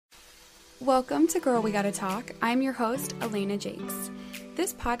Welcome to Girl We Gotta Talk. I'm your host, Elena Jakes.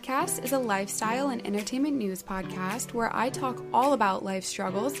 This podcast is a lifestyle and entertainment news podcast where I talk all about life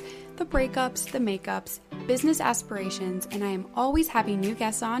struggles, the breakups, the makeups, business aspirations, and I am always having new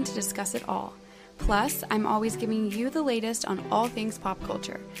guests on to discuss it all. Plus, I'm always giving you the latest on all things pop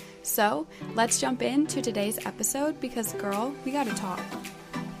culture. So, let's jump into today's episode because, girl, we gotta talk.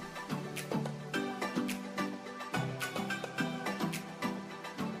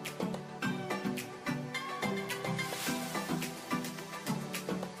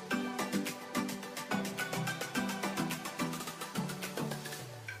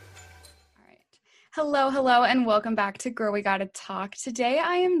 Hello, and welcome back to Girl We Gotta Talk. Today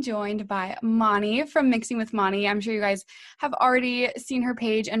I am joined by Moni from Mixing with Moni. I'm sure you guys have already seen her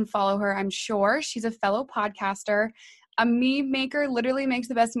page and follow her, I'm sure. She's a fellow podcaster, a meme maker, literally makes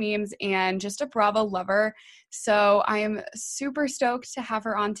the best memes, and just a Bravo lover. So I am super stoked to have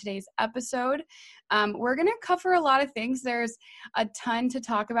her on today's episode. We're going to cover a lot of things. There's a ton to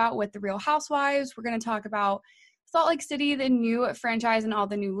talk about with the Real Housewives. We're going to talk about Salt Lake City, the new franchise, and all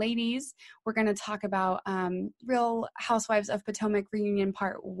the new ladies. We're going to talk about Real Housewives of Potomac Reunion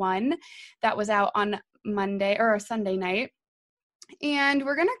Part 1 that was out on Monday or Sunday night. And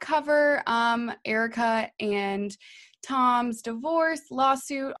we're going to cover Erica and Tom's divorce,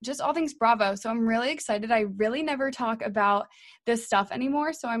 lawsuit, just all things Bravo. So I'm really excited. I really never talk about this stuff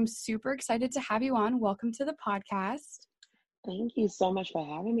anymore. So I'm super excited to have you on. Welcome to the podcast. Thank you so much for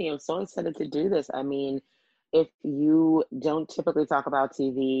having me. I'm so excited to do this. I mean, if you don't typically talk about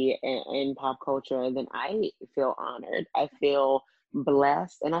TV and pop culture, then I feel honored. I feel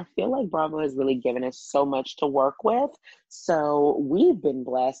blessed. And I feel like Bravo has really given us so much to work with. So we've been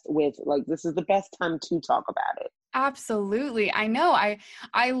blessed with, like, this is the best time to talk about it. Absolutely. I know.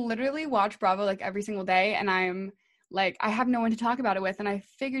 I literally watch Bravo like every single day, and I'm like, I have no one to talk about it with. And I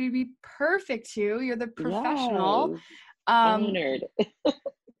figured you'd be perfect too. You're the professional. Yes, honored.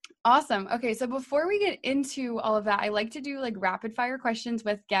 Awesome. Okay, so before we get into all of that, I like to do like rapid fire questions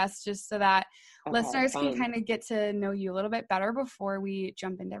with guests just so that listeners can kind of get to know you a little bit better before we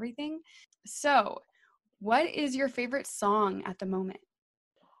jump into everything. So, what is your favorite song at the moment?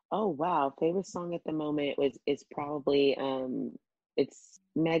 Oh wow, favorite song at the moment is probably it's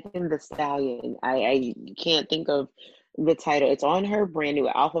Megan Thee Stallion. I can't think of the title. It's on her brand new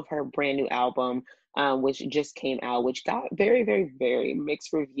off of her brand new album, which just came out, which got very, very, very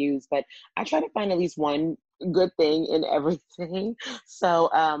mixed reviews. But I try to find at least one good thing in everything. So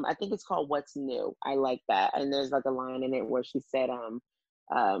I think it's called What's New. I like that. And there's like a line in it where she said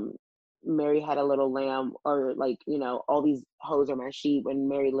Mary had a little lamb, or like, you know, all these hoes are my sheep. When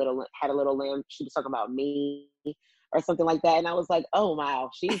Mary had a little lamb, she was talking about me or something like that. And I was like, oh wow,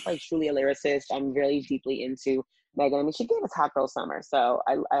 she's like truly a lyricist. I'm really deeply into Megan. I mean, she gave us Hot Girl Summer, so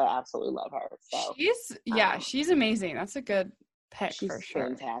I absolutely love her. So she's amazing. That's a good pick for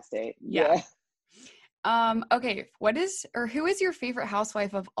sure. Fantastic. Yeah. Okay, who is your favorite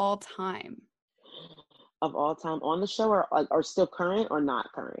housewife of all time? Of all time on the show, or still current or not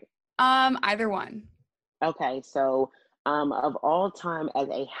current? Either one. Okay, so of all time as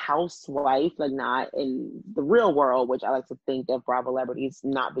a housewife, like not in the real world, which I like to think of Bravo celebrities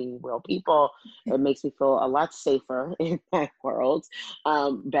not being real people, it makes me feel a lot safer in that world.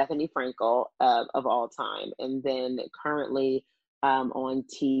 Bethany Frankel of all time. And then currently on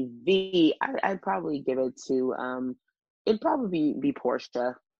TV, I'd probably give it to, it'd probably be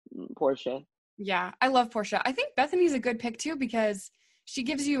Portia. Yeah, I love Portia. I think Bethany's a good pick too because she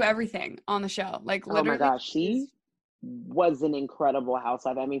gives you everything on the show. Like literally. Oh my gosh, she was an incredible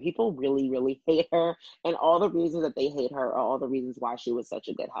housewife. I mean, people really, really hate her, and all the reasons that they hate her are all the reasons why she was such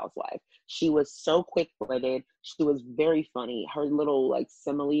a good housewife. She was so quick-witted. She was very funny. Her little like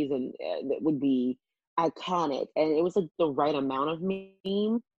similes and that would be iconic, and it was like the right amount of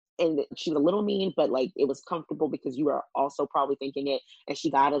meme. And she was a little mean, but like it was comfortable because you were also probably thinking it, and she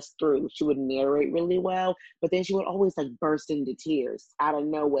got us through. She would narrate really well, but then she would always like burst into tears out of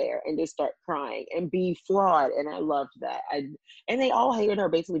nowhere and just start crying and be flawed. And I loved that. And they all hated her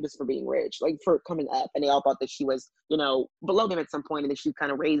basically just for being rich, like for coming up, and they all thought that she was, you know, below them at some point, and then she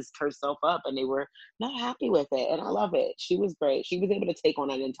kind of raised herself up, and they were not happy with it. And I love it. She was great. She was able to take on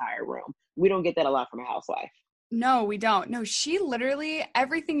an entire room. We don't get that a lot from a housewife. No, we don't. No, she literally,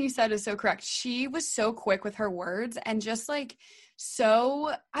 everything you said is so correct. She was so quick with her words and just like,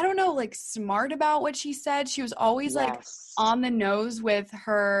 so, I don't know, like smart about what she said. She was always like on the nose with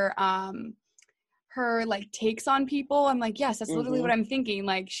her like takes on people. I'm like, yes, that's literally what I'm thinking.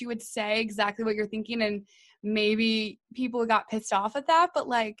 Like she would say exactly what you're thinking, and maybe people got pissed off at that, but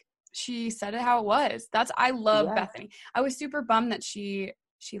like she said it how it was. I love Bethany. I was super bummed that she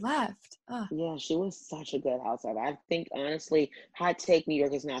She left. Ugh. Yeah, she was such a good housewife. I think honestly, hot take, New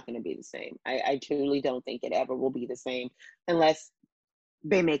York is not going to be the same. I truly don't think it ever will be the same unless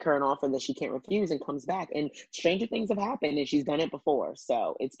they make her an offer that she can't refuse and comes back. And stranger things have happened and she's done it before.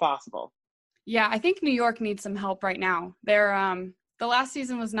 So it's possible. Yeah, I think New York needs some help right now. They're the last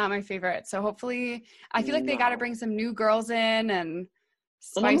season was not my favorite. So hopefully I feel like they got to No. bring some new girls in and And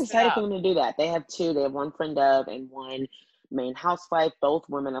I'm spice it excited for up. them to do that. They have two. They have one friend of and one main housewife, both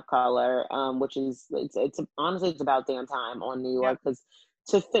women of color. Which is it's honestly it's about damn time on New Yep. York because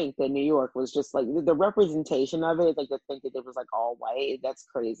to think that New York was just like the representation of it, like to think that it was like all white, that's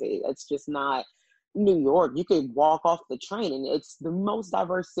crazy. It's just not New York. You could walk off the train and it's the most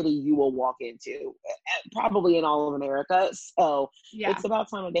diverse city you will walk into, probably in all of America. So Yeah. it's about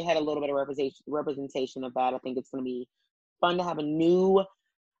time that they had a little bit of representation of that. I think it's going to be fun to have a new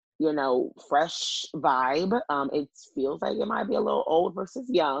fresh vibe. It feels like it might be a little old versus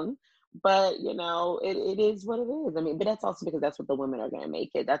young, but it is what it is. I mean, but that's also because that's what the women are going to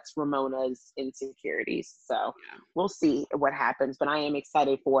make it. That's Ramona's insecurities. So Yeah. we'll see what happens, but I am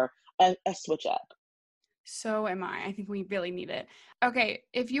excited for a switch up. So am I. I think we really need it. Okay,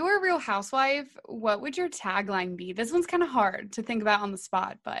 if you were a real housewife, what would your tagline be? This one's kind of hard to think about on the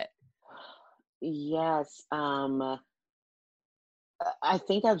spot, but Yes. I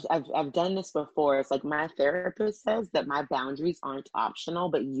think I've done this before. It's like my therapist says that my boundaries aren't optional,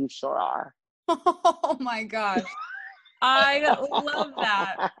 but you sure are. oh my gosh. I love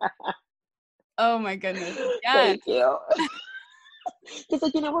that. Oh my goodness. Yes. Thank you. Because,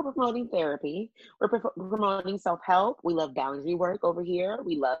 like, we're promoting therapy, we're promoting self help. We love boundary work over here.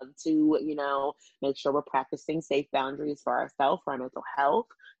 We love to, make sure we're practicing safe boundaries for ourselves, for our mental health,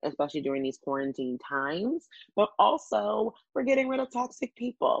 especially during these quarantine times. But also, we're getting rid of toxic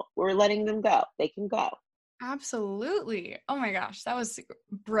people. We're letting them go. They can go. Absolutely. Oh my gosh, that was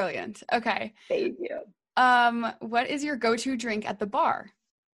brilliant. Okay. Thank you. What is your go-to drink at the bar?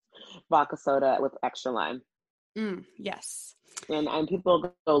 Vodka soda with extra lime. Yes. And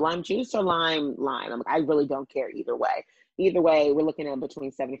people go lime juice or lime. I'm like, I really don't care either way. Either way, we're looking at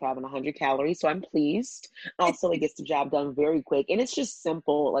between 75 and 100 calories, so I'm pleased. Also, it gets the job done very quick, and it's just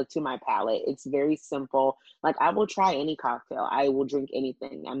simple. Like to my palate, it's very simple. Like I will try any cocktail. I will drink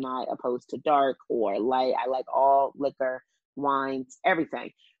anything. I'm not opposed to dark or light. I like all liquor, wines,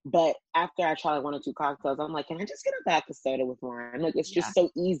 everything. But after I try like one or two cocktails, I'm like, can I just get a vodka soda with lime? Like it's Yeah. just so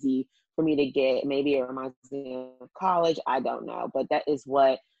easy for me to get. Maybe it reminds me of college. I don't know, but that is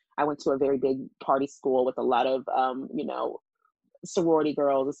what I went to a very big party school with a lot of, sorority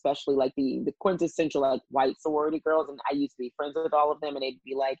girls, especially like the quintessential like white sorority girls. And I used to be friends with all of them, and they'd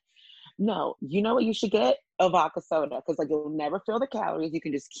be like, no, you know what you should get? A vodka soda, because like you'll never feel the calories. You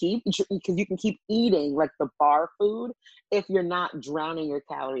can just because you can keep eating like the bar food if you're not drowning your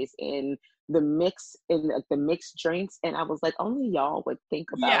calories in like the mixed drinks. And I was like, only y'all would think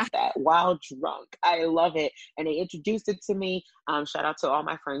about Yeah. that while drunk. I love it, and they introduced it to me. Shout out to all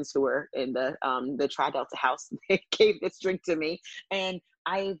my friends who were in the Tri Delta house. They gave this drink to me, and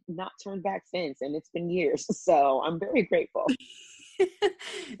I've not turned back since, and it's been years. So I'm very grateful.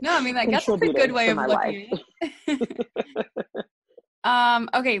 No, I mean, I guess that's a good Contributed way to of my life. looking at it.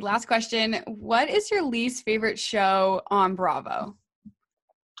 Okay, last question. What is your least favorite show on Bravo?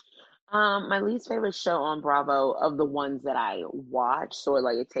 My least favorite show on Bravo of the ones that I watch, so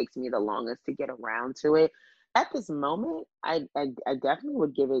like it takes me the longest to get around to it. At this moment, I definitely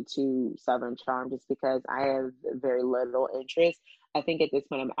would give it to Southern Charm just because I have very little interest. I think at this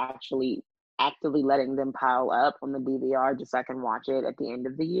point I'm actually actively letting them pile up on the DVR just so I can watch it at the end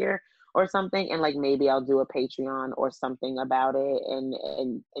of the year or something. And like maybe I'll do a Patreon or something about it.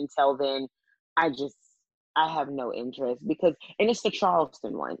 And until then, I just I have no interest because, and it's the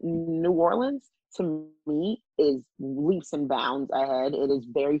Charleston one. New Orleans to me is leaps and bounds ahead. It is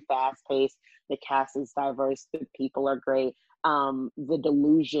very fast paced. The cast is diverse. The people are great. The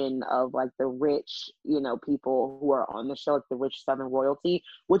delusion of like the rich, people who are on the show, like the rich Southern royalty,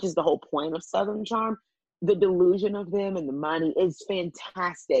 which is the whole point of Southern Charm. The delusion of them and the money is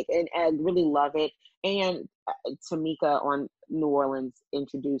fantastic, and I really love it. And Tamika on New Orleans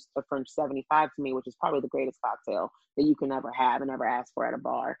introduced the French 75 to me, which is probably the greatest cocktail that you can ever have and ever ask for at a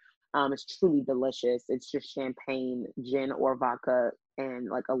bar. It's truly delicious. It's just champagne, gin, or vodka, and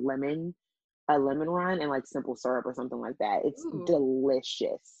like a lemon rind, and like simple syrup or something like that. It's Ooh.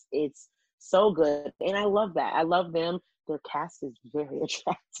 delicious. It's so good, and I love that. I love them. Their cast is very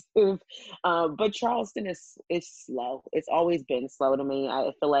attractive, but Charleston is slow. It's always been slow to me.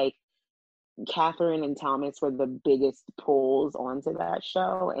 I feel like Catherine and Thomas were the biggest pulls onto that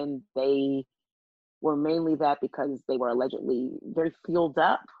show, and they were mainly that because they were allegedly very fueled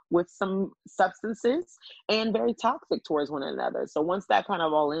up with some substances and very toxic towards one another. So once that kind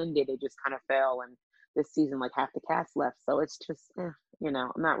of all ended, it just kind of fell. And this season, like half the cast left. So it's just, I'm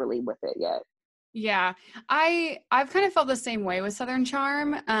not really with it yet. Yeah. I've kind of felt the same way with Southern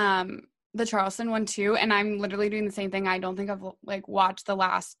Charm. The Charleston one too. And I'm literally doing the same thing. I don't think I've like watched the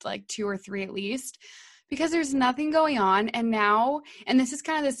last like 2 or 3 at least, because there's nothing going on. And this is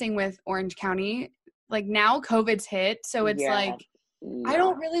kind of the same with Orange County. Like now COVID's hit. So it's Yeah. like, I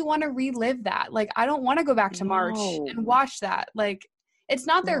don't No. really want to relive that. Like, I don't want to go back to March No. and watch that. Like, it's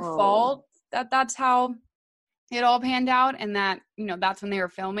not their No. fault that that's how it all panned out and that, that's when they were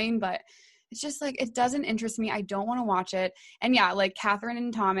filming, but it's just like, it doesn't interest me. I don't want to watch it. And yeah, like Catherine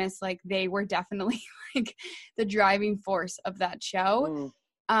and Thomas, like they were definitely like the driving force of that show.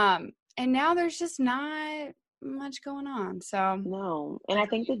 Mm. And now there's just not much going on. So No. And I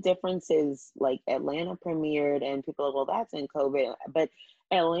think the difference is like Atlanta premiered and people are like, well, that's in COVID. But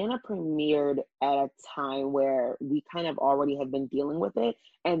Atlanta premiered at a time where we kind of already have been dealing with it.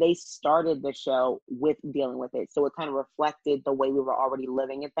 And they started the show with dealing with it. So it kind of reflected the way we were already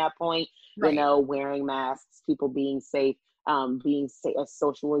living at that point, right. Wearing masks, people being safe,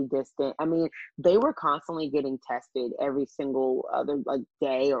 socially distant. I mean, they were constantly getting tested every single other like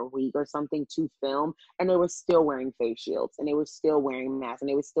day or week or something to film, and they were still wearing face shields and they were still wearing masks and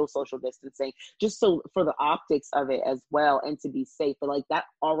they were still social distancing, just so for the optics of it as well and to be safe. But like that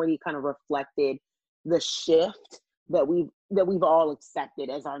already kind of reflected the shift that we've all accepted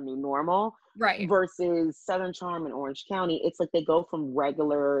as our new normal. Right. Versus Southern Charm and Orange County, it's like they go from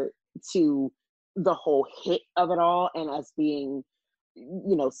regular to the whole hit of it all and us being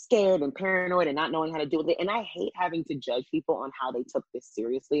scared and paranoid and not knowing how to deal with it. And I hate having to judge people on how they took this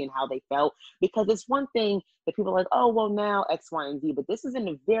seriously and how they felt, because it's one thing that people are like, oh well, now X, Y, and Z, but this is in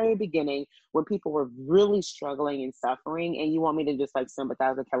the very beginning when people were really struggling and suffering, and you want me to just like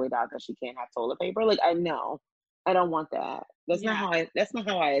sympathize with Kelly Dodd that she can't have toilet paper? Like, I know I don't want that. That's Yeah. not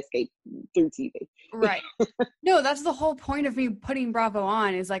how I escape through TV. Right. No, that's the whole point of me putting Bravo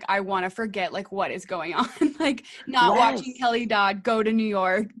on, is like I want to forget like what is going on. Like not watching Yes. Kelly Dodd go to New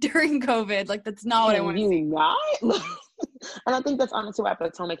York during COVID. Like that's not what I want to see. Not? And I think that's honestly why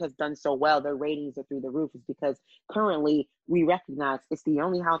Potomac has done so well. Their ratings are through the roof, is because currently we recognize it's the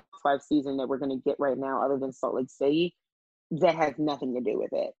only Housewives season that we're going to get right now, other than Salt Lake City, that has nothing to do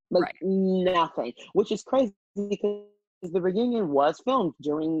with it. Like Right. nothing, which is crazy because the reunion was filmed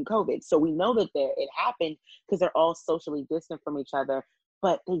during COVID. So we know that it happened because they're all socially distant from each other,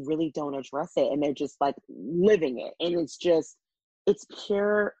 but they really don't address it. And they're just like living it. And it's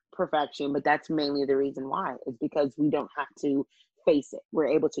pure perfection, but that's mainly the reason why, is because we don't have to face it. We're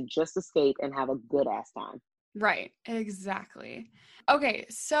able to just escape and have a good ass time. Right. Exactly. Okay,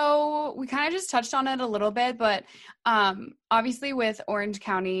 so we kind of just touched on it a little bit, but obviously with Orange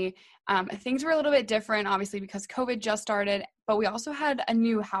County, things were a little bit different, obviously because COVID just started, but we also had a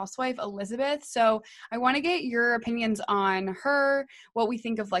new housewife, Elizabeth. So I want to get your opinions on her, what we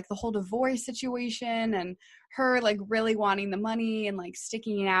think of like the whole divorce situation and her like really wanting the money and like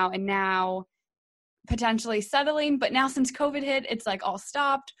sticking it out and now potentially settling. But now since COVID hit, it's like all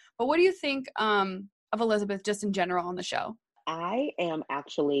stopped. But what do you think of Elizabeth just in general on the show? I am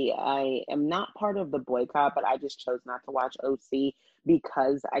not part of the boycott, but I just chose not to watch OC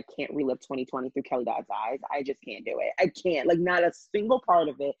because I can't relive 2020 through Kelly Dodd's eyes. I just can't do it. I can't, like, not a single part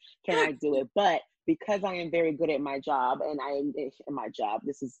of it can I do it. But because I am very good at my job, and I am in my job,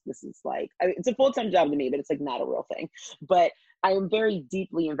 this is like, it's a full-time job to me, but it's like not a real thing. But I am very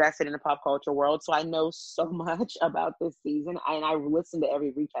deeply invested in the pop culture world, so I know so much about this season, and I listen to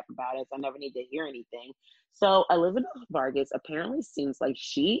every recap about it, so I never need to hear anything. So Elizabeth Vargas apparently seems like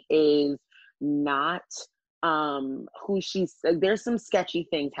she is not who she's. There's some sketchy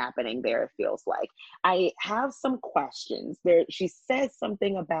things happening there, it feels like. I have some questions. She says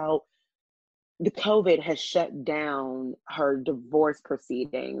something about the COVID has shut down her divorce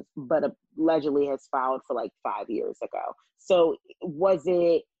proceedings, but allegedly has filed for like 5 years ago. So was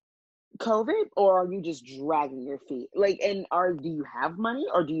it COVID, or are you just dragging your feet? Like, do you have money,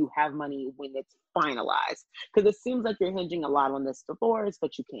 or do you have money when it's finalized? Because it seems like you're hinging a lot on this divorce,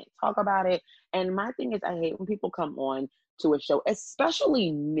 but you can't talk about it. And my thing is, I hate when people come on to a show,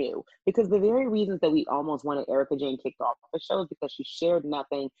 especially new, because the very reasons that we almost wanted Erica Jane kicked off the show is because she shared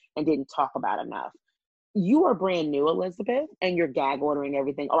nothing and didn't talk about enough. You are brand new, Elizabeth, and you're gag ordering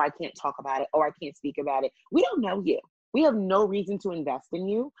everything. Oh, I can't talk about it. Oh, I can't speak about it. We don't know you. We have no reason to invest in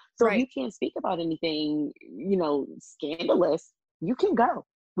you. So if Right. you can't speak about anything, scandalous, you can go.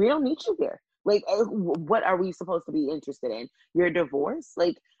 We don't need you here. Like, what are we supposed to be interested in? Your divorce?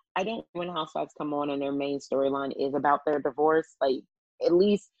 Like, I don't when housewives come on and their main storyline is about their divorce, like at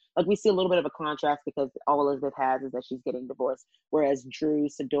least like we see a little bit of a contrast because all Elizabeth has is that she's getting divorced, whereas Drew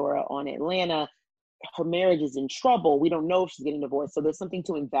Sidora on Atlanta, her marriage is in trouble. We don't know if she's getting divorced. So there's something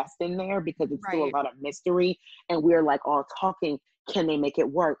to invest in there because it's still a Right. lot of mystery. And we're like all talking, can they make it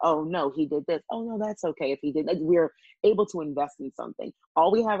work? Oh no, he did this. Oh no, that's okay if he did. Like, we're able to invest in something.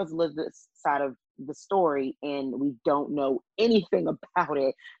 All we have is Elizabeth's side of the story and we don't know anything about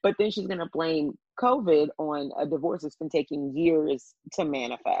it. But then she's gonna blame COVID on a divorce that's been taking years to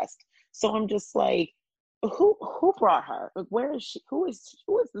manifest. So I'm just like, who brought her? Like, where is she? Who is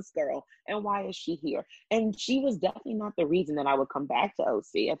this girl, and why is she here? And she was definitely not the reason that I would come back to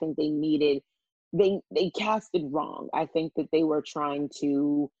OC. I think they needed they casted wrong. I think that they were trying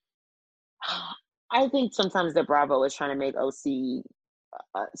to. I think sometimes that Bravo is trying to make OC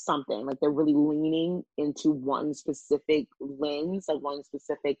something like they're really leaning into one specific lens, like one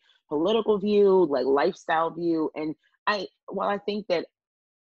specific political view, like lifestyle view. And while I think that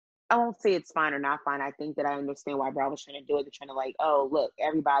I won't say it's fine or not fine. I think that I understand why Bravo's trying to do it. They're trying to like, oh, look,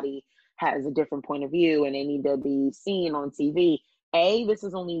 everybody has a different point of view and they need to be seen on TV. This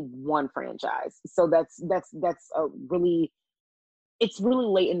is only one franchise. So that's a really it's really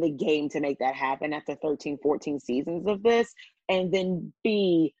late in the game to make that happen after 13, 14 seasons of this. And then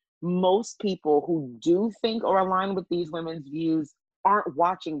B, most people who do think or align with these women's views aren't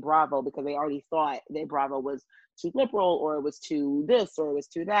watching Bravo because they already thought that Bravo was too liberal or it was too this or it was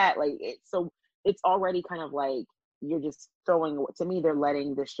too that. So it's already kind of like you're just throwing, to me, they're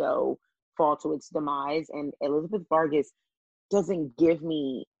letting the show fall to its demise. And Elizabeth Vargas doesn't give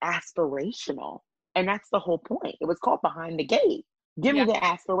me aspirational. And that's the whole point. It was called Behind the Gate. Give Yeah. me the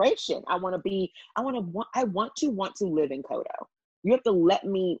aspiration. I want to live in Kodo. You have to let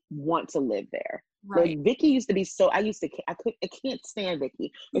me want to live there. Right. Like Vicky used to be so, I can't stand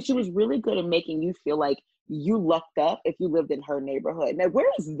Vicky, but she was really good at making you feel like you lucked up if you lived in her neighborhood. Now,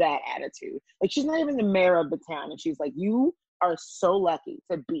 where is that attitude? Like, she's not even the mayor of the town. And she's like, you are so lucky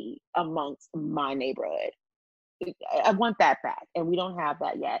to be amongst my neighborhood. I want that back, and we don't have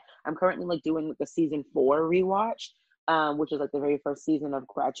that yet. I'm currently like doing the season 4 rewatch, which is like the very first season of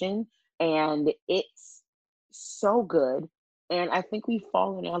Gretchen, and it's so good. And I think we've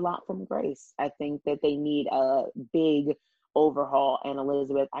fallen a lot from grace. I think that they need a big overhaul. And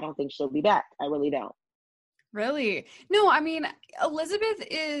Elizabeth, I don't think she'll be back. I really don't. Really? No, I mean, I was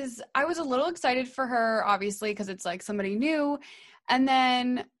a little excited for her, obviously, because it's like somebody new. And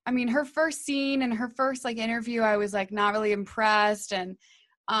then, I mean, her first scene and her first like interview, I was like not really impressed. And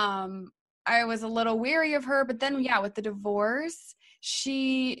I was a little weary of her. But then, yeah, with the divorce,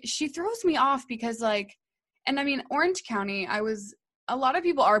 she throws me off because like, and I mean, Orange County, a lot of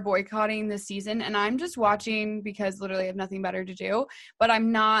people are boycotting this season and I'm just watching because literally I have nothing better to do, but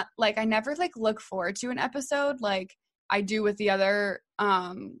I'm not like, I never like look forward to an episode like I do with the other, like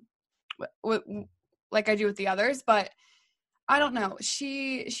I do with the others, but I don't know.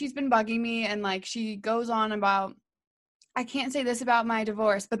 She's been bugging me and like she goes on about, I can't say this about my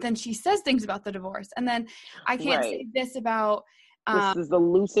divorce, but then she says things about the divorce. And then I can't say Right. this about, This is the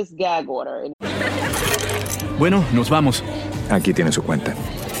loosest gag order. Bueno, nos vamos. Aquí tiene su cuenta.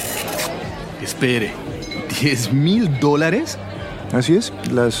 Espere, $10,000? Así es,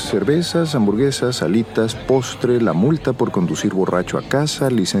 las cervezas, hamburguesas, alitas, postre, la multa por conducir borracho a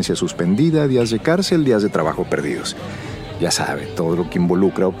casa, licencia suspendida, días de cárcel, días de trabajo perdidos. Ya sabe, todo lo que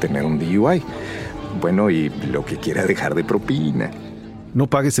involucra obtener un DUI. Bueno, y lo que quiera dejar de propina. No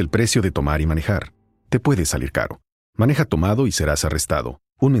pagues el precio de tomar y manejar. Te puede salir caro. Maneja tomado y serás arrestado.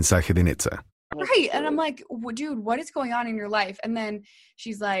 Un mensaje de Netza. Right. And I'm like, dude, what is going on in your life? And then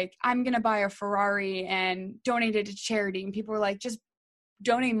she's like, I'm going to buy a Ferrari and donate it to charity. And people were like, just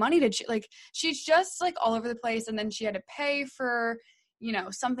donate money to, like, she's just like all over the place. And then she had to pay for,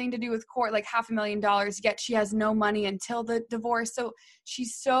 something to do with court, like $500,000, yet she has no money until the divorce. So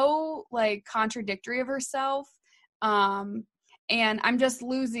she's so like contradictory of herself. And I'm just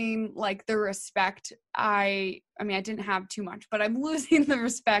losing like the respect. I mean, I didn't have too much, but I'm losing the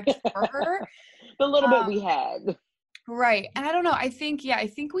respect for her. The little bit we had. Right. And I don't know. I think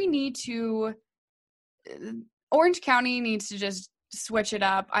we need to, Orange County needs to just switch it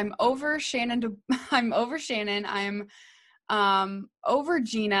up. I'm over Shannon. I'm over Gina.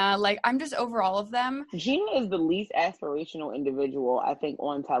 Like, I'm just over all of them. Gina is the least aspirational individual, I think,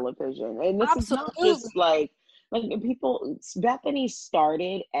 on television. And this Absolutely. is not just like people, Bethany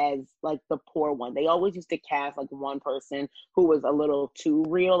started as like the poor one. They always used to cast like one person who was a little too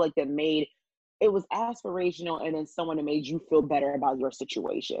real, like that made it was aspirational, and then someone that made you feel better about your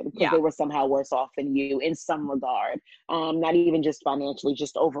situation because Yeah. they were somehow worse off than you in some regard. Not even just financially,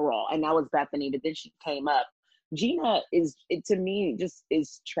 just overall. And that was Bethany, but then she came up. Gina to me, just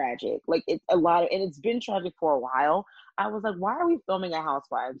is tragic. Like, it's a lot of, and it's been tragic for a while. I was like, why are we filming a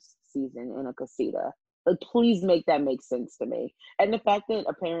Housewives season in a casita? Like, please make that make sense to me. And the fact that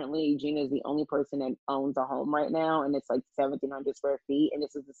apparently Gina is the only person that owns a home right now, and it's like 1,700 square feet, and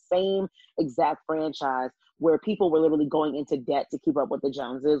this is the same exact franchise where people were literally going into debt to keep up with the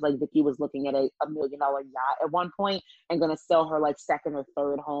Joneses. Like, Vicki was looking at a $1 million yacht at one point and going to sell her like second or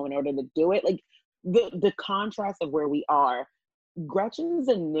third home in order to do it. Like, the contrast of where we are. Gretchen's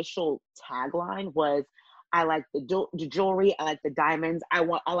initial tagline was, I like the jewelry, I like the diamonds, I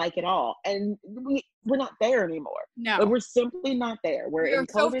like it all. And we're not there anymore. No. Like, we're simply not there. We're in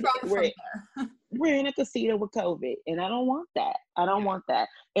COVID. So far from there. We're in a casino with COVID, and I don't want that. I don't want that.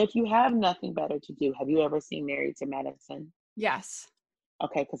 If you have nothing better to do, have you ever seen Married to Medicine? Yes.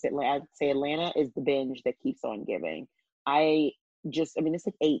 Okay, because I'd say Atlanta is the binge that keeps on giving. It's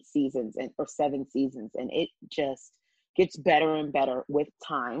like 8 seasons or 7 seasons, and it just gets better and better with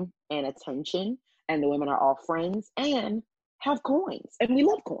time and attention. And the women are all friends and have coins. And we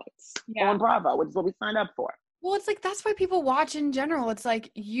love coins on Bravo, which is what we signed up for. Well, it's like, that's why people watch in general. It's like,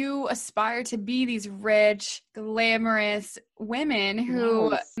 you aspire to be these rich, glamorous women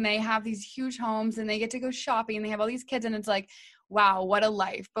who they have these huge homes and they get to go shopping and they have all these kids, and it's like, wow, what a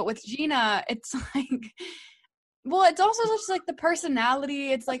life. But with Gina, it's like, well, it's also just like the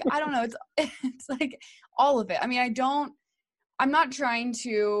personality. It's like, I don't know. It's like all of it. I mean, I'm not trying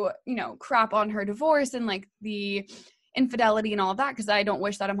to, crap on her divorce and like the infidelity and all of that, because I don't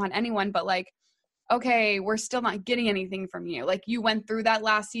wish that upon anyone, but like, okay, we're still not getting anything from you. Like, you went through that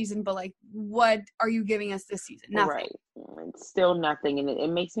last season, but like, what are you giving us this season? Nothing. Right. It's still nothing. And it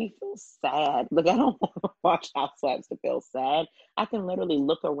makes me feel sad. Like, I don't want to watch Housewives to feel sad. I can literally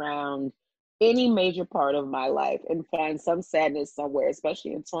look around any major part of my life and find some sadness somewhere,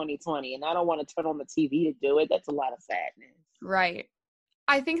 especially in 2020. And I don't want to turn on the TV to do it. That's a lot of sadness. Right.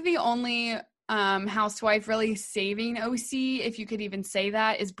 I think the only housewife really saving OC, if you could even say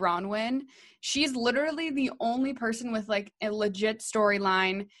that, is Bronwyn. She's literally the only person with like a legit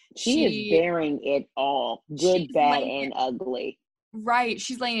storyline. She is bearing it all, good, bad, and ugly. Right.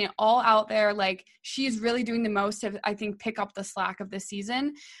 She's laying it all out there. Like, she's really doing the most to, I think, pick up the slack of this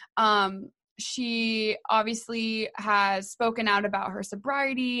season. She obviously has spoken out about her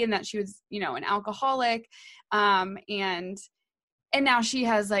sobriety and that she was, an alcoholic. And now she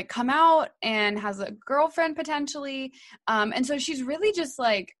has like come out and has a girlfriend potentially. And so she's really just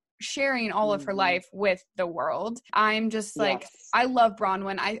like sharing all of her life with the world. I'm just like, I love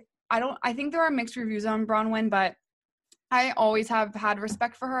Bronwyn. I think there are mixed reviews on Bronwyn, but I always have had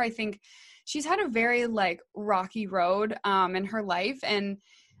respect for her. I think she's had a very like rocky road in her life, and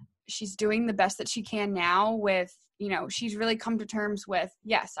she's doing the best that she can now with, she's really come to terms with,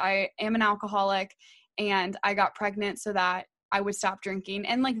 yes, I am an alcoholic and I got pregnant so that I would stop drinking.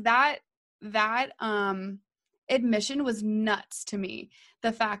 And like that admission was nuts to me.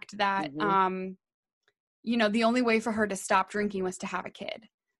 The fact that, the only way for her to stop drinking was to have a kid.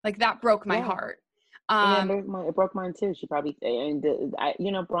 Like, that broke my heart. It broke mine too. She probably,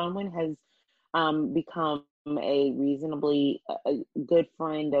 Bronwyn has become a reasonably good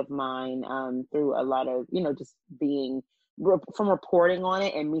friend of mine through a lot of, just being from reporting on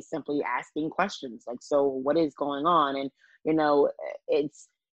it and me simply asking questions like, so what is going on? And,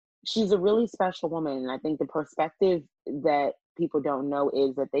 she's a really special woman. And I think the perspective that people don't know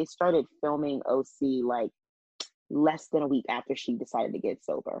is that they started filming OC like less than a week after she decided to get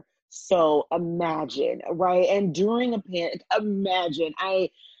sober. So imagine, right? And during a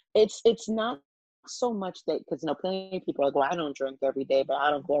pandemic, it's not so much that, because plenty of people are like, well, I don't drink every day, but I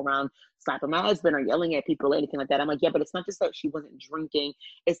don't go around slapping my husband or yelling at people or anything like that. I'm like, yeah, but it's not just that she wasn't drinking,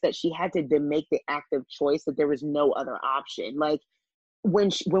 it's that she had to then make the active choice that there was no other option. Like,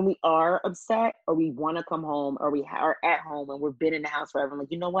 when we are upset or we want to come home or we are at home and we've been in the house forever, I'm like,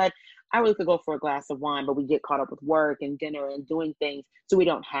 you know what, I really could go for a glass of wine, but we get caught up with work and dinner and doing things, so we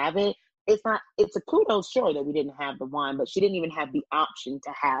don't have it. It's a kudos, sure, that we didn't have the wine, but she didn't even have the option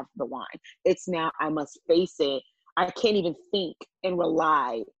to have the wine. It's now, I must face it. I can't even think and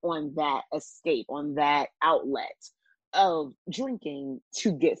rely on that escape, on that outlet of drinking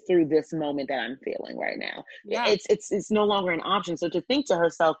to get through this moment that I'm feeling right now. Yeah. It's no longer an option. So to think to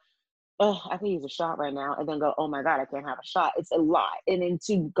herself, oh, I could use a shot right now, and then go, oh my God, I can't have a shot. It's a lot. And then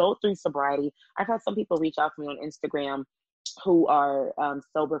to go through sobriety, I've had some people reach out to me on Instagram who are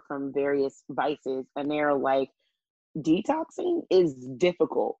sober from various vices, and they're like, detoxing is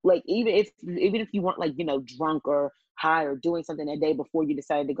difficult. Like even if you weren't like, drunk or high or doing something that day before you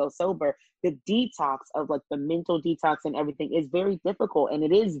decided to go sober, the detox of like the mental detox and everything is very difficult. And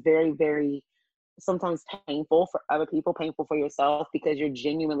it is very, very sometimes painful for other people, painful for yourself, because you're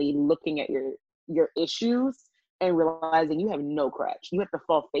genuinely looking at your issues and realizing you have no crutch. You have to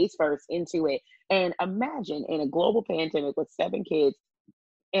fall face first into it. And imagine in a global pandemic with 7 kids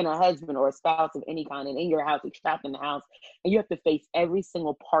and a husband or a spouse of any kind, and in your house, you're trapped in the house, and you have to face every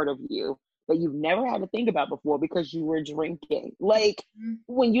single part of you that you've never had to think about before because you were drinking. Like,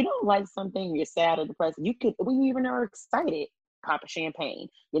 when you don't like something, you're sad or depressed, when you even are excited, pop a champagne,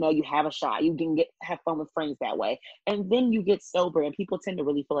 you have a shot, you can have fun with friends that way. And then you get sober, and people tend to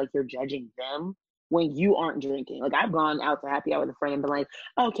really feel like you're judging them when you aren't drinking. Like, I've gone out to happy hour with a friend and been like,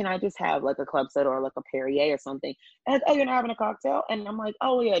 oh, can I just have like a club soda or like a Perrier or something? And like, oh, you're not having a cocktail? And I'm like,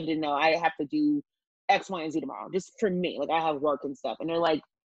 oh yeah, I didn't know. I have to do X, Y, and Z tomorrow, just for me. Like, I have work and stuff. And they're like,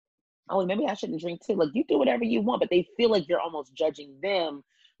 oh, maybe I shouldn't drink too. Like, you do whatever you want, but they feel like you're almost judging them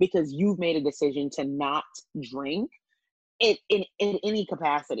because you've made a decision to not drink in any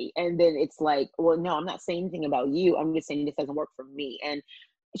capacity. And then it's like, well, no, I'm not saying anything about you. I'm just saying this doesn't work for me. And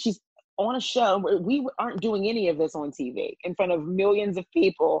she's on a show where we aren't doing any of this on TV in front of millions of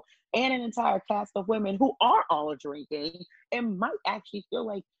people and an entire cast of women who are all drinking and might actually feel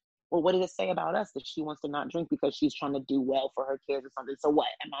like, well, what does it say about us that she wants to not drink because she's trying to do well for her kids or something? So what?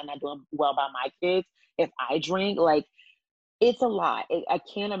 Am I not doing well by my kids if I drink? Like, it's a lot. I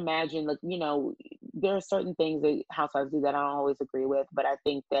can't imagine, like, there are certain things that housewives do that I don't always agree with, but I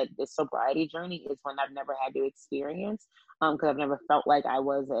think that the sobriety journey is one I've never had to experience, because I've never felt like I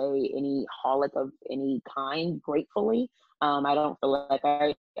was any holic of any kind, gratefully. I don't feel like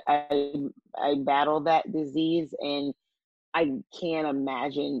I battled that disease, and I can't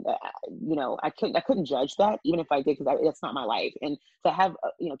imagine, I couldn't judge that even if I did, because that's not my life. And to have,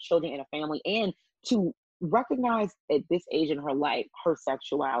 children and a family, and to recognize at this age in her life, her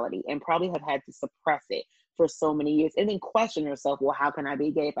sexuality, and probably have had to suppress it for so many years, and then question herself, well, how can I be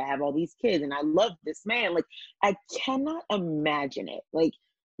gay if I have all these kids and I love this man? Like, I cannot imagine it. Like,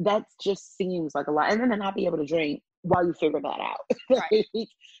 that just seems like a lot. And then to not be able to drink while you figure that out. Right.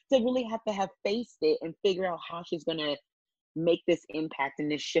 To really have to have faced it and figure out how she's going to make this impact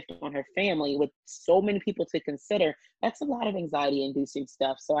and this shift on her family with so many people to consider, that's a lot of anxiety inducing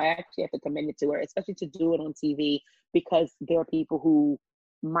stuff. So I actually have to commend it to her, especially to do it on TV, because there are people who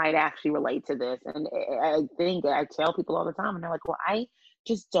might actually relate to this. And I think I tell people all the time, and they're like, well, I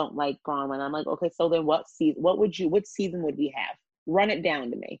just don't like prom. And I'm like, okay, so then what season would we have? Run it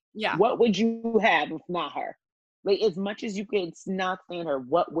down to me. Yeah. What would you have if not her? Like, as much as you could not stand her,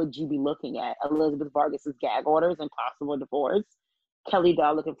 what would you be looking at? Elizabeth Vargas's gag orders and possible divorce? Kelly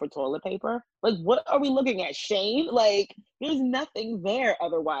Doll looking for toilet paper? Like, what are we looking at? Shane? Like, there's nothing there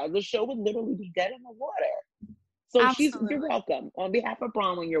otherwise. The show would literally be dead in the water. So you're welcome. On behalf of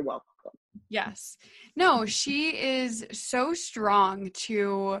Bronwyn, you're welcome. Yes. No, she is so strong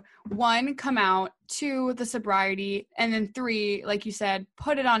to, 1, come out, 2, the sobriety, and then 3, like you said,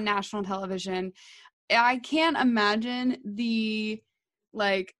 put it on national television. I can't imagine the,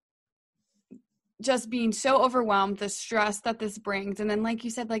 like, just being so overwhelmed, the stress that this brings. And then, like you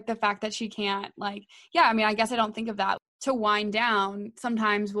said, like, the fact that she can't, like, yeah, I mean, I guess I don't think of that. To wind down,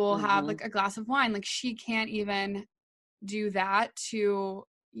 sometimes we'll have, like, a glass of wine. Like, she can't even do that to,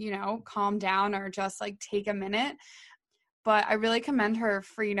 calm down or just, like, take a minute. But I really commend her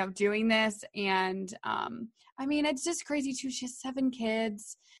for, doing this. And, I mean, it's just crazy, too. She has 7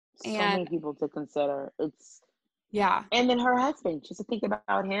 kids. So many people to consider. Yeah. And then her husband, just to think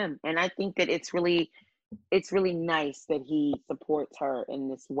about him. And I think that it's really nice that he supports her in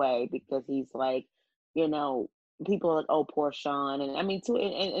this way, because he's like, people are like, oh, poor Sean. And I mean, too,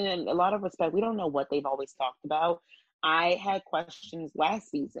 in a lot of respect, we don't know what they've always talked about. I had questions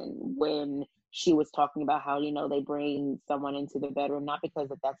last season when she was talking about how, they bring someone into the bedroom, not because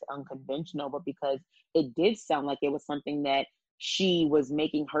that's unconventional, but because it did sound like it was something that she was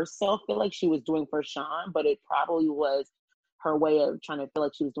making herself feel like she was doing for Sean, but it probably was her way of trying to feel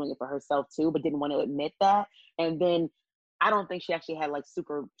like she was doing it for herself too, but didn't want to admit that. And then I don't think she actually had like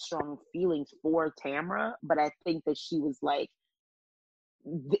super strong feelings for Tamra, but I think that she was like,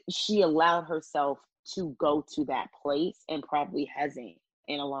 she allowed herself to go to that place, and probably hasn't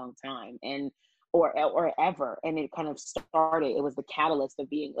in a long time, and or ever. And it kind of started, it was the catalyst of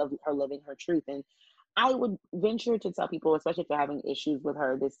her living her truth. And I would venture to tell people, especially if they're having issues with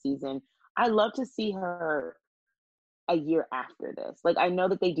her this season, I love to see her a year after this. Like, I know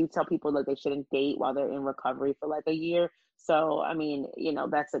that they do tell people like they shouldn't date while they're in recovery for like a year. So, I mean,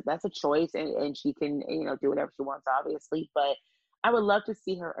 that's a choice, and she can, do whatever she wants, obviously. But I would love to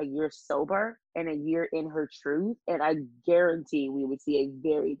see her a year sober and a year in her truth. And I guarantee we would see a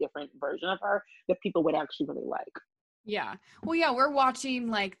very different version of her that people would actually really like. Yeah. Well, yeah, we're watching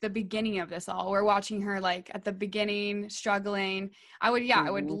like the beginning of this all. We're watching her like at the beginning, struggling. I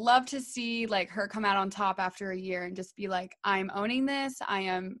would love to see like her come out on top after a year and just be like, I'm owning this. I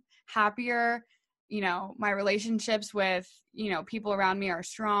am happier. My relationships with, people around me are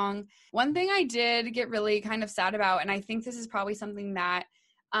strong. One thing I did get really kind of sad about, and I think this is probably something that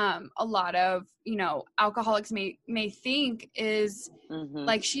a lot of, alcoholics may think is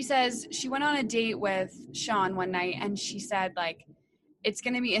like, she says she went on a date with Sean one night and she said like, it's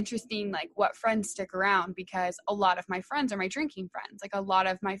going to be interesting, like what friends stick around, because a lot of my friends are my drinking friends. Like a lot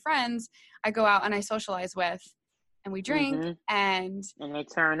of my friends I go out and I socialize with and we drink and they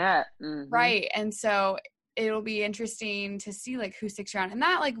turn up. Right. And so it'll be interesting to see like who sticks around, and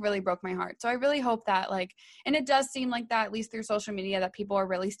that like really broke my heart. So I really hope that like, and it does seem like that, at least through social media, that people are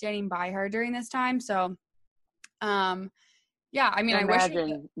really standing by her during this time. So yeah, I mean,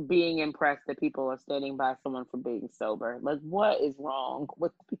 imagine being impressed that people are standing by someone for being sober. Like, what is wrong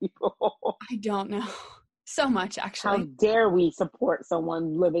with people? I don't know. So much, actually. How dare we support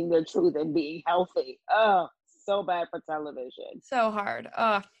someone living their truth and being healthy? Oh, so bad for television. So hard.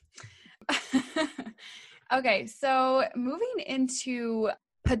 Okay, so moving into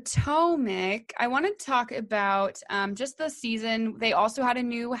Potomac, I want to talk about just the season. They also had a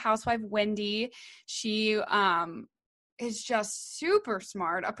new housewife, Wendy. She is just super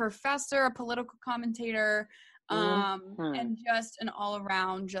smart, a professor, a political commentator, and just an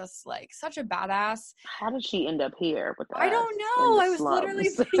all-around, just like such a badass. How did she end up here with us? I don't know. I was literally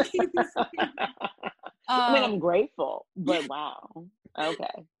thinking the same. I mean, I'm grateful, but wow.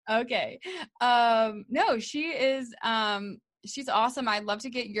 Okay. No, she is she's awesome. I'd love to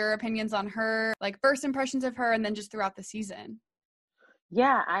get your opinions on her, like first impressions of her and then just throughout the season.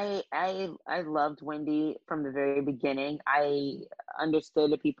 Yeah, I loved Wendy from the very beginning. I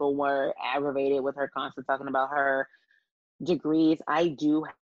understood that people were aggravated with her constantly talking about her degrees. I do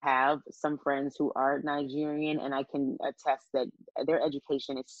have some friends who are Nigerian, and I can attest that their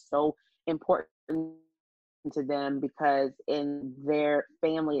education is so important to them, because in their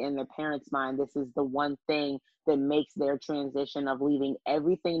family and their parents' mind, this is the one thing that makes their transition of leaving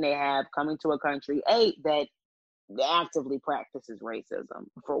everything they have, coming to a country, A, that actively practices racism,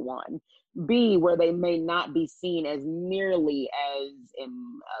 for one, B, where they may not be seen as nearly as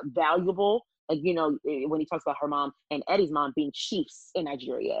valuable. Like, when he talks about her mom and Eddie's mom being chiefs in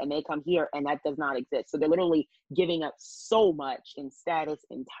Nigeria, and they come here and that does not exist. So they're literally giving up so much in status,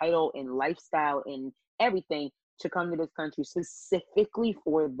 in title, in lifestyle, in everything to come to this country specifically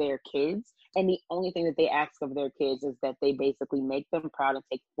for their kids. And the only thing that they ask of their kids is that they basically make them proud and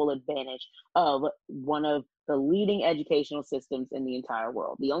take full advantage of one of the leading educational systems in the entire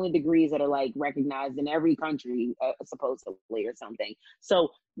world. The only degrees that are like recognized in every country, supposedly, or something. So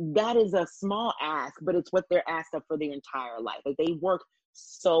that is a small ask, but it's what they're asked of for their entire life. Like, they work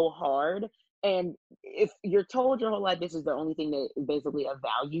so hard. And if you're told your whole life this is the only thing that is basically of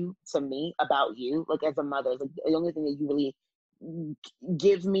value to me about you, like as a mother, like the only thing that you really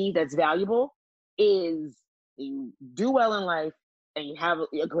give me that's valuable is you do well in life and you have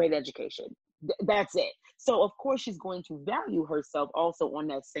a great education. That's it. So of course she's going to value herself also on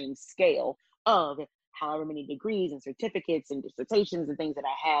that same scale of however many degrees and certificates and dissertations and things that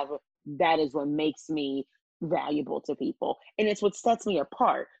I have. That is what makes me valuable to people, and it's what sets me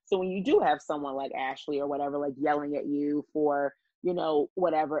apart. So when you do have someone like Ashley or whatever, like yelling at you for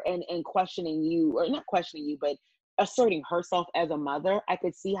whatever, and questioning you, or not questioning you, but asserting herself as a mother, I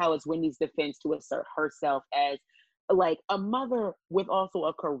could see how it's Wendy's defense to assert herself as like a mother with also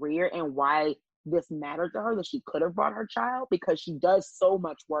a career, and why this mattered to her, that she could have brought her child, because she does so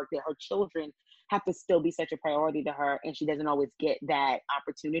much work that her children have to still be such a priority to her, and she doesn't always get that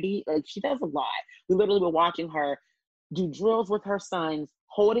opportunity. Like, she does a lot. We literally were watching her do drills with her sons,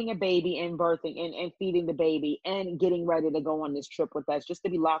 holding a baby and birthing and feeding the baby, and getting ready to go on this trip with us, just to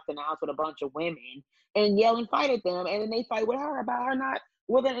be locked in the house with a bunch of women and yelling fight at them, and then they fight with her about her not,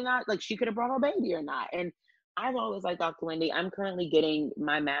 whether or not like she could have brought her baby or not. And I've always liked Dr. Wendy. I'm currently getting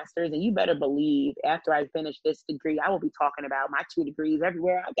my master's, and you better believe after I finish this degree, I will be talking about my 2 degrees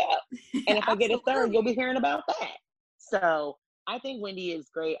everywhere I go. And if I get a third, you'll be hearing about that. So I think Wendy is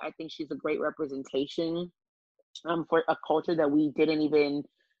great. I think she's a great representation for a culture that we didn't even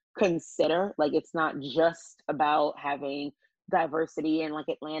consider. Like, it's not just about having diversity in like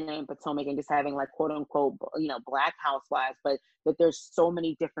Atlanta and Potomac and just having like quote unquote, Black housewives, but that there's so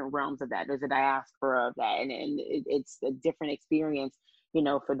many different realms of that. There's a diaspora of that, and it's a different experience,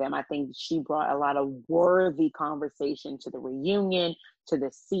 for them. I think she brought a lot of worthy conversation to the reunion, to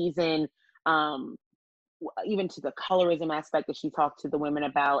the season, even to the colorism aspect that she talked to the women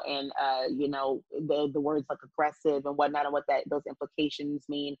about, and the words like aggressive and whatnot, and what those implications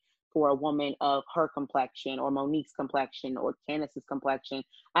mean for a woman of her complexion, or Monique's complexion, or Candace's complexion.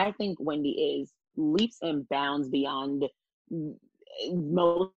 I think Wendy is leaps and bounds beyond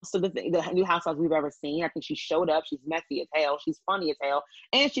most of the new housewives we've ever seen. I think she showed up. She's messy as hell. She's funny as hell,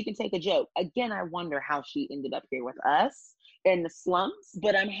 and she can take a joke. Again, I wonder how she ended up here with us in the slums,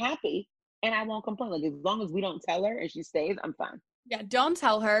 but I'm happy and I won't complain. Like, as long as we don't tell her and she stays, I'm fine. Yeah, don't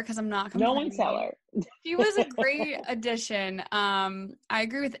tell her, because I'm not complaining. No one tell her. She was a great addition. I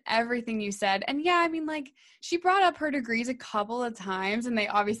agree with everything you said. And yeah, I mean, like, she brought up her degrees a couple of times, and they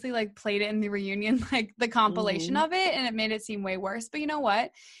obviously like played it in the reunion, like the compilation of it, and it made it seem way worse. But you know what?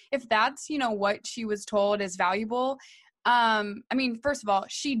 If that's, what she was told is valuable, I mean, first of all,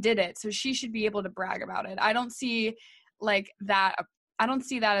 she did it, so she should be able to brag about it. I don't see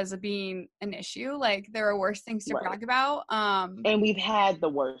that as being an issue. Like, there are worse things to brag about. And we've had the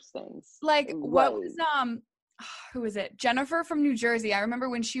worst things. Like, what was, who was it? Jennifer from New Jersey. I remember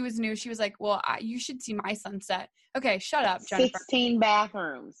when she was new, she was like, well, you should see my sunset. Okay, shut up, Jennifer. 16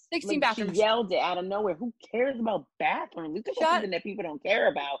 bathrooms. 16 bathrooms. She yelled it out of nowhere. Who cares about bathrooms? This is something that people don't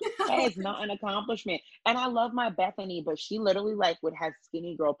care about. That is not an accomplishment. And I love my Bethany, but she literally would have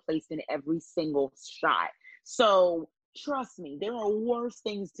skinny girl placed in every single shot. So trust me, there are worse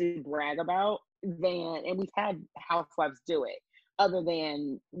things to brag about and we've had housewives do it, other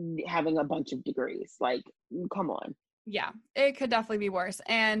than having a bunch of degrees. Like, come on. Yeah, it could definitely be worse.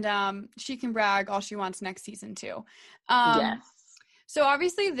 And she can brag all she wants next season too. Yes. So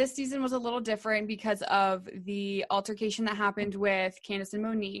obviously this season was a little different because of the altercation that happened with Candace and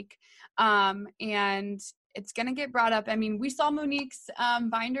Monique. And it's going to get brought up. I mean, we saw Monique's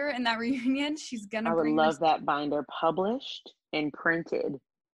binder in that reunion. She's going to bring love that binder published and printed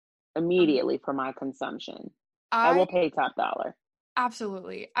immediately for my consumption. I will pay top dollar.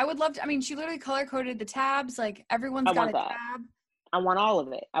 Absolutely. I would love to. I mean, she literally color coded the tabs. Like, everyone's got a tab. I want all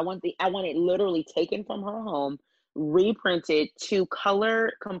of it. I want it literally taken from her home, reprinted to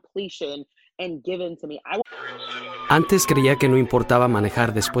color completion and given to me. Antes creía que no importaba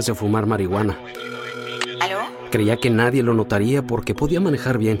manejar después de fumar marihuana. ¿Aló? Creía que nadie lo notaría porque podía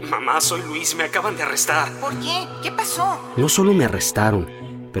manejar bien. Mamá, soy Luis, me acaban de arrestar. ¿Por qué? ¿Qué pasó? No solo me arrestaron,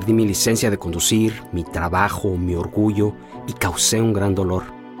 perdí mi licencia de conducir, mi trabajo, mi orgullo y causé un gran dolor.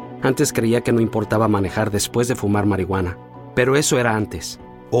 Antes creía que no importaba manejar después de fumar marihuana, pero eso era antes.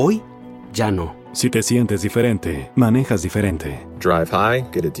 Hoy, ya no. Si te sientes diferente, manejas diferente. Drive high,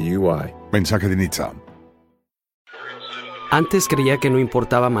 get a DUI. Mensaje de Nizza. Antes creía que no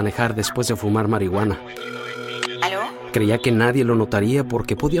importaba manejar después de fumar marihuana. ¿Aló? Creía que nadie lo notaría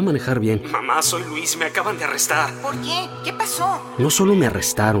porque podía manejar bien. Mamá, soy Luis, me acaban de arrestar. ¿Por qué? ¿Qué pasó? No solo me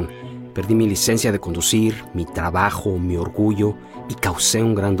arrestaron, perdí mi licencia de conducir, mi trabajo, mi orgullo y causé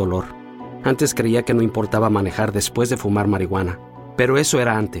un gran dolor. Antes creía que no importaba manejar después de fumar marihuana, pero eso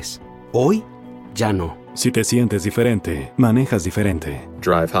era antes. Hoy, ya no. Si te sientes diferente, manejas diferente.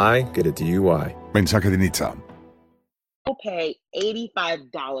 Drive high, get a DUI. Mensaje de Nizza. I'll pay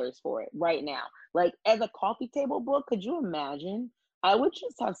 $85 for it right now. Like, as a coffee table book, could you imagine? I would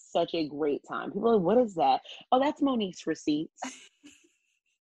just have such a great time. People are like, what is that? Oh, that's Monique's receipts.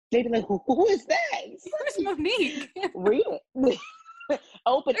 They'd be like, who is that? Where's Monique? Read it.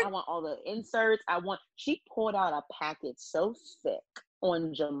 Open. I want all the inserts. She pulled out a packet so thick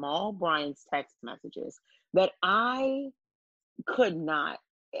on Jamal Bryant's text messages that I could not.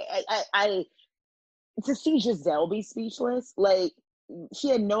 I to see Giselle be speechless, like, she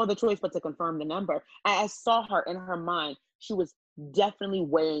had no other choice but to confirm the number. I saw her in her mind. She was definitely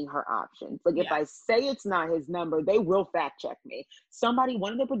weighing her options. Like, if I say it's not his number, they will fact check me.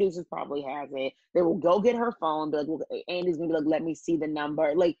 One of the producers probably has it. They will go get her phone. Be like, well, Andy's gonna be like, let me see the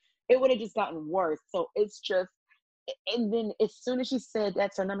number. Like, it would have just gotten worse. So it's just, and then as soon as she said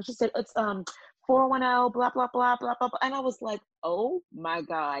that's her number, she said it's 410 blah blah blah blah blah, and I was like, oh my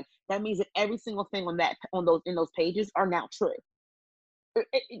God, that means that every single thing in those pages are now true.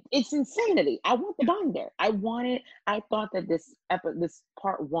 It's insanity. I want the binder. I thought that this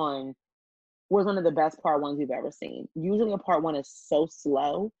part one was one of the best part ones we've ever seen. Usually a part one is so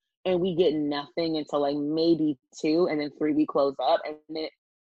slow and we get nothing until like maybe 2, and then 3 we close up, and then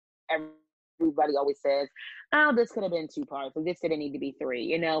everybody always says, oh, this could have been 2 parts, or this didn't need to be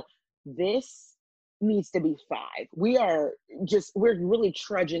 3. This needs to be 5. We're really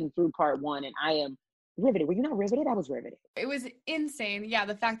trudging through part 1, and I am riveted. Were you not riveted? I was riveted. It was insane. Yeah,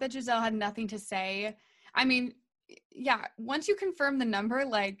 the fact that Giselle had nothing to say. I mean, yeah, once you confirm the number,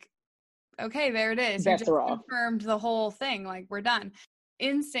 like, okay, there it is. You Bets just are off. confirmed the whole thing. Like, we're done.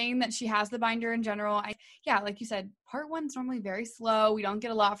 Insane that she has the binder in general. Like you said, part 1's normally very slow. We don't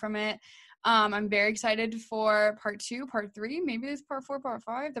get a lot from it. I'm very excited for part 2, part 3. Maybe there's part 4, part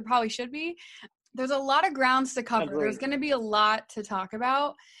 5. There probably should be. There's a lot of grounds to cover. Agreed. There's going to be a lot to talk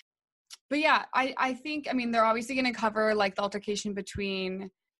about. But yeah, I think, I mean, they're obviously going to cover like the altercation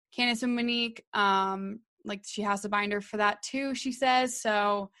between Candace and Monique. Like she has the binder for that too, she says.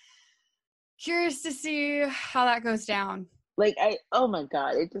 So curious to see how that goes down. Like, oh my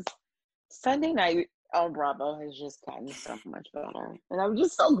God, Sunday night on Bravo has just gotten so much better. And I'm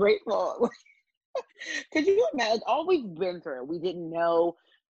just so grateful. Could you imagine all we've been through? We didn't know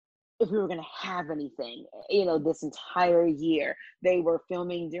if we were going to have anything, this entire year. They were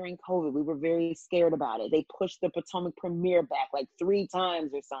filming during COVID. We were very scared about it. They pushed the Potomac premiere back like 3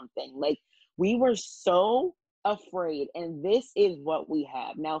 times or something. Like, we were so afraid. And this is what we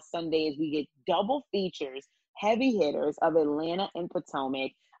have. Now, Sundays, we get double features, heavy hitters of Atlanta and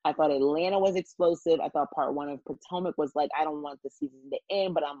Potomac. I thought Atlanta was explosive. I thought part 1 of Potomac was like, I don't want the season to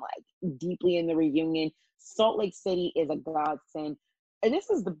end, but I'm like deeply in the reunion. Salt Lake City is a godsend. And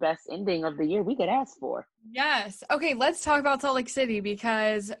this is the best ending of the year we could ask for. Yes. Okay, let's talk about Salt Lake City,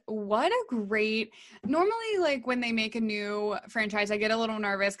 because what a great, normally like when they make a new franchise, I get a little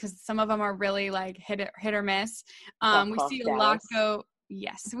nervous because some of them are really like hit or miss. We see a lot go,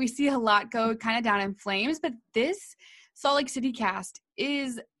 yes, we see a lot go kind of down in flames, but this Salt Lake City cast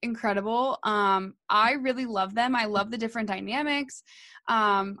is incredible. I really love them. I love the different dynamics.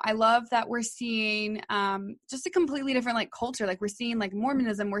 I love that we're seeing just a completely different like culture. Like we're seeing like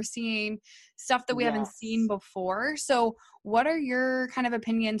Mormonism, we're seeing stuff that we haven't seen before. So what are your kind of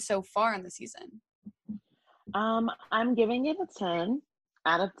opinions so far on the season? I'm giving it a 10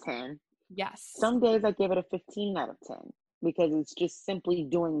 out of 10. Yes. Some days I give it a 15 out of 10 because it's just simply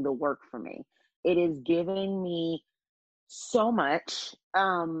doing the work for me. It is giving me so much.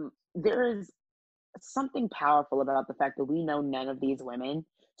 There is something powerful about the fact that we know none of these women.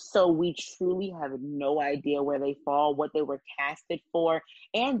 So we truly have no idea where they fall, what they were casted for.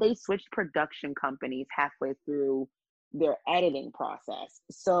 And they switched production companies halfway through their editing process.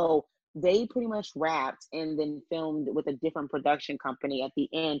 So they pretty much wrapped and then filmed with a different production company at the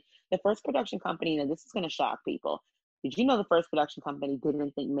end. The first production company, and this is going to shock people. Did you know the first production company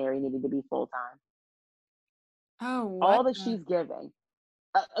didn't think Mary needed to be full-time? Oh, what? All that she's giving.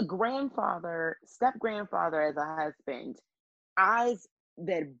 A grandfather, step-grandfather as a husband, eyes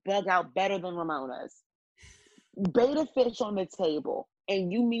that bug out better than Ramona's, beta fish on the table,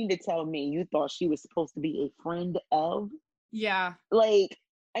 and you mean to tell me you thought she was supposed to be a friend of? Yeah. Like,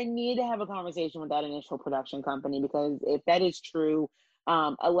 I need to have a conversation with that initial production company, because if that is true,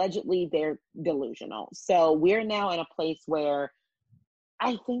 allegedly they're delusional. So we're now in a place where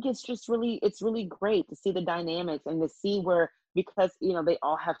I think it's really great to see the dynamics and to see where, because, they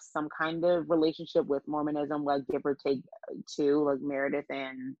all have some kind of relationship with Mormonism, like give or take 2, like Meredith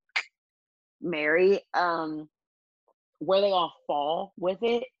and Mary, where they all fall with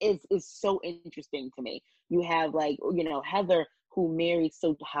it is so interesting to me. You have like, Heather, who married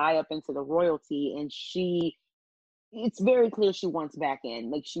so high up into the royalty, and it's very clear she wants back in.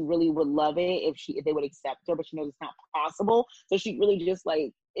 Like, she really would love it if they would accept her, but she knows it's not possible. So she really just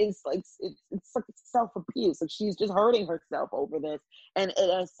like, it's like self-abuse. Like, she's just hurting herself over this and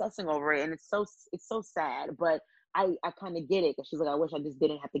obsessing over it. And it's so sad, but I kind of get it, because she's like, I wish I just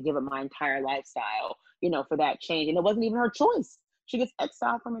didn't have to give up my entire lifestyle, for that change. And it wasn't even her choice. She gets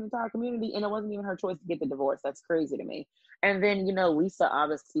exiled from an entire community, and it wasn't even her choice to get the divorce. That's crazy to me. And then, Lisa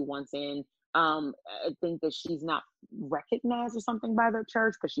obviously wants in. I think that she's not recognized or something by the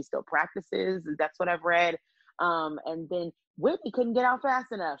church, because she still practices. That's what I've read. And then Whitney couldn't get out fast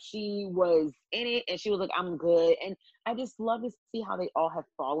enough. She was in it, and she was like, I'm good. And I just love to see how they all have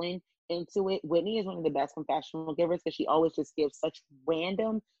fallen into it. Whitney is one of the best confessional givers, because she always just gives such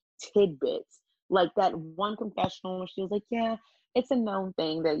random tidbits. Like that one confessional where she was like, yeah, it's a known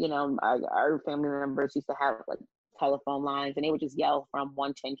thing that, our family members used to have like telephone lines, and they would just yell from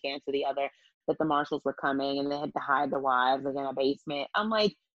one tin can to the other that the marshals were coming, and they had to hide their wives like in a basement. I'm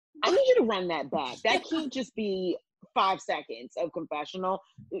like, I need you to run that back. That can't just be 5 seconds of confessional.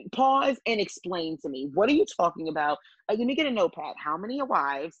 Pause and explain to me, what are you talking about? Let me get a notepad. How many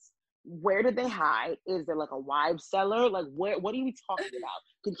wives? Where did they hide? Is there like a wives cellar? Like, what are you talking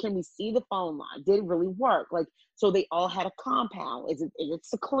about? Can we see the phone line? Did it really work? Like, so they all had a compound. Is it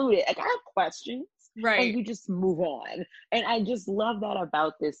secluded? Like, I have questions. Right. and you just move on. And I just love that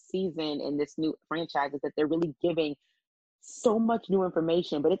about this season and this new franchise, is that they're really giving so much new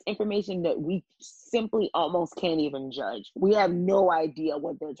information, but it's information that we simply almost can't even judge. We have no idea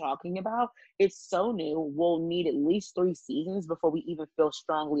what they're talking about. It's so new. We'll need at least 3 seasons before we even feel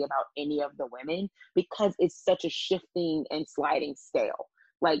strongly about any of the women, because it's such a shifting and sliding scale.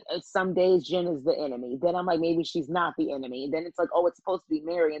 Like, some days Jen is the enemy. Then I'm like, maybe she's not the enemy. And then it's like, oh, it's supposed to be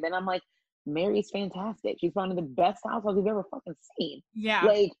Mary. And then I'm like, Mary's fantastic. She's one of the best housewives we've ever fucking seen. Yeah.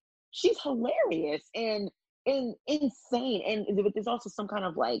 Like, she's hilarious and insane. But there's also some kind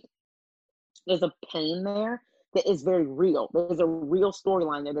of like, there's a pain there that is very real. There's a real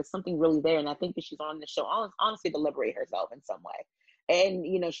storyline there. There's something really there. And I think that she's on the show, honestly, to liberate herself in some way. And,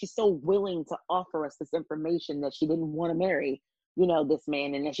 she's so willing to offer us this information that she didn't want to marry, this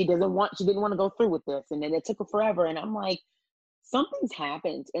man, and that she didn't want to go through with this. And then it took her forever. And I'm like, something's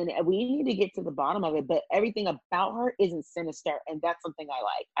happened and we need to get to the bottom of it. But everything about her isn't sinister. And that's something I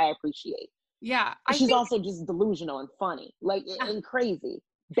like. I appreciate. Yeah. She's also just delusional and funny, like, and crazy.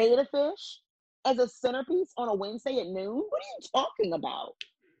 Beta fish as a centerpiece on a Wednesday at noon? What are you talking about?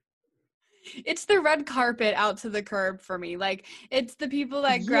 It's the red carpet out to the curb for me. Like, it's the people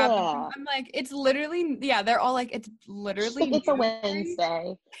that grab them. I'm like, it's literally, they're all like, it's literally it's a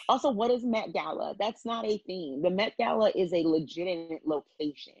Wednesday. Also, what is Met Gala? That's not a theme. The Met Gala is a legitimate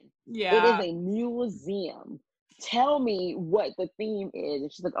location. Yeah. It is a museum. Tell me what the theme is.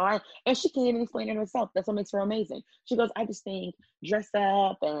 And she's like, and she can't even explain it herself. That's what makes her amazing. She goes, I just think dress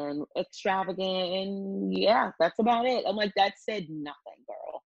up and extravagant, and yeah, that's about it. I'm like, that said nothing,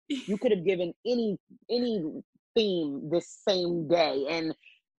 girl. You could have given any theme this same day and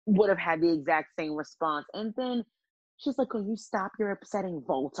would have had the exact same response. And then she's like, "Can you stop your upsetting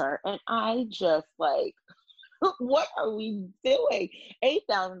Volta?" And I just like, what are we doing?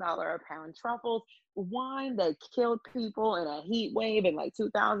 $8,000 a pound truffles, wine that killed people in a heat wave in like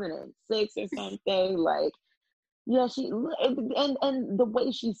 2006 or something. Like, yeah, and the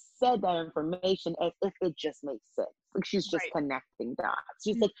way she said that information, as if it just makes sense. Like, she's just connecting dots.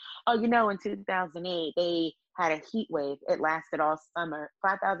 She's like, oh, in 2008, they had a heat wave. It lasted all summer.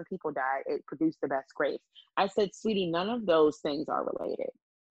 5,000 people died. It produced the best grapes. I said, sweetie, none of those things are related.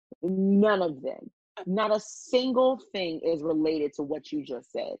 None of them. Not a single thing is related to what you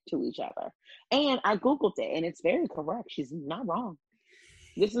just said to each other. And I Googled it, and it's very correct. She's not wrong.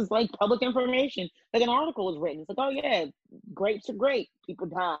 This is like public information. Like, an article was written. It's like, oh yeah, grapes are great. People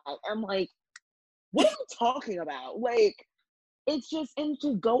die. I'm like, what are you talking about? Like, it's just, and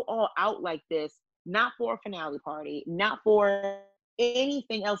to go all out like this, not for a finale party, not for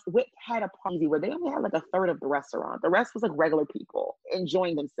anything else. Whit had a party where they only had like a third of the restaurant. The rest was like regular people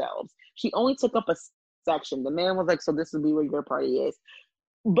enjoying themselves. She only took up a section. The man was like, so this will be where your party is.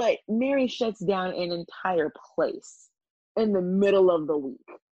 But Mary shuts down an entire place in the middle of the week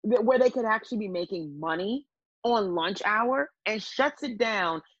where they could actually be making money on lunch hour, and shuts it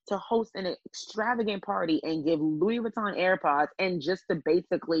down to host an extravagant party and give Louis Vuitton AirPods and just to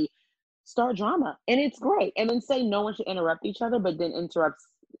basically start drama. And it's great. And then say no one should interrupt each other, but then interrupts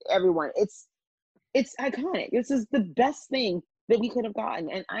everyone. It's iconic. This is the best thing that we could have gotten.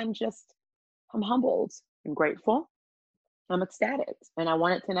 And I'm humbled. I'm grateful. I'm ecstatic. And I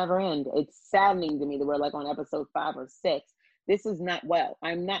want it to never end. It's saddening to me that we're like on episode 5 or 6. This is not well.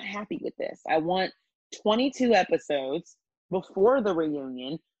 I'm not happy with this. I want 22 episodes before the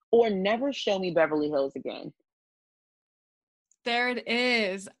reunion, or never show me Beverly Hills again. There it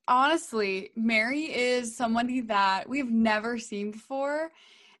is. Honestly, Mary is somebody that we've never seen before.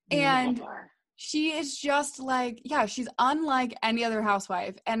 And Never. She is just like, she's unlike any other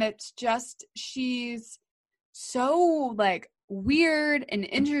housewife. And it's just, she's so like weird and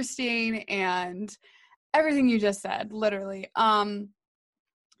interesting and everything you just said, literally. I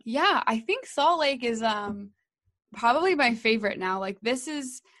think Salt Lake is probably my favorite now. Like, this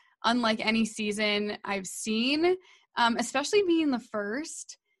is unlike any season I've seen, especially being the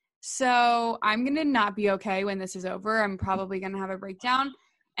first. So I'm gonna not be okay when this is over. I'm probably gonna have a breakdown,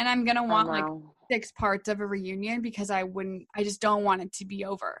 and I'm gonna want like 6 parts of a reunion, because I just don't want it to be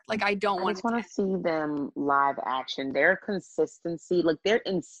over. Like, I just want to see them live action. Their consistency, like their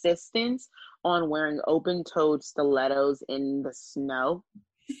insistence on wearing open-toed stilettos in the snow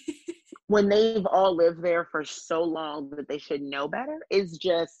when they've all lived there for so long that they should know better, is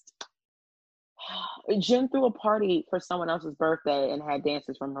just. Jen threw a party for someone else's birthday and had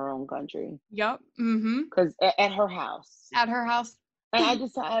dancers from her own country. Yep. Mm-hmm. Because at her house. At her house. And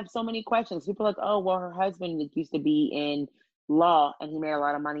I have so many questions. People are like, oh, well, her husband used to be in law and he made a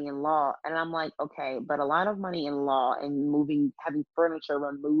lot of money in law. And I'm like, okay, but a lot of money in law and having furniture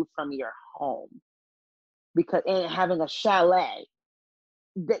removed from your home because and having a chalet.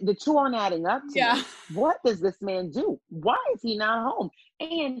 The two aren't adding up to Yeah. me. What does this man do? Why is he not home?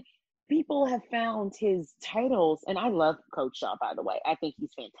 And people have found his titles, and I love Coach Shaw, by the way. I think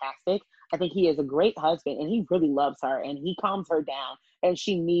he's fantastic. I think he is a great husband, and he really loves her, and he calms her down, and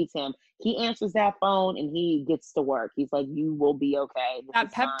she needs him. He answers that phone, and he gets to work. He's like, you will be okay. This That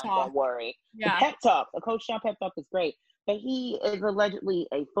is pep fine. talk. Don't worry. Yeah. The pep talk, the Coach Shaw pep talk is great. But he is allegedly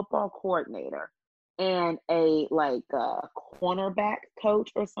a football coordinator and a cornerback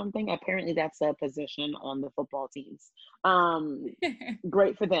coach or something. Apparently that's a position on the football teams.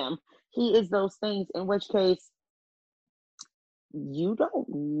 Great for them. He is those things, in which case you don't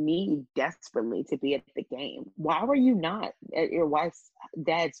need desperately to be at the game. Why were you not at your wife's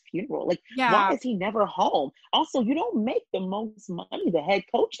dad's funeral? Like, why is he never home? Also, you don't make the most money the head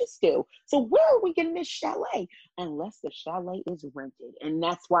coaches do. So where are we getting this chalet? Unless the chalet is rented. And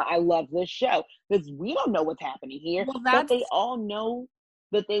that's why I love this show, because we don't know what's happening here. Well, but they all know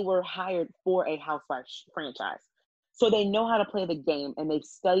that they were hired for a Housewives franchise. So they know how to play the game, and they've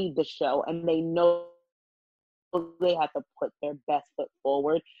studied the show, and they know they have to put their best foot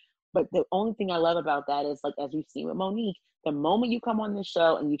forward. But the only thing I love about that is, like, as we've seen with Monique, the moment you come on the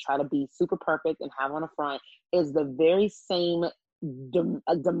show and you try to be super perfect and have on a front is the very same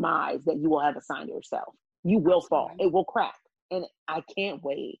demise that you will have assigned to yourself. You will fall. It will crack. And I can't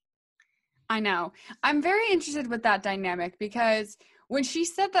wait. I know. I'm very interested with that dynamic, because when she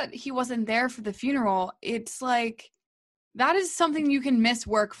said that he wasn't there for the funeral, it's like, that is something you can miss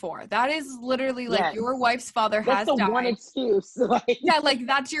work for. That is literally like your wife's father has died. That's the one excuse. Yeah, like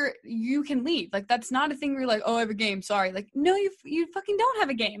you can leave. Like, that's not a thing where you're like, oh, I have a game, sorry. Like, no, you fucking don't have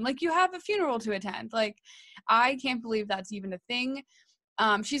a game. Like, you have a funeral to attend. Like, I can't believe that's even a thing.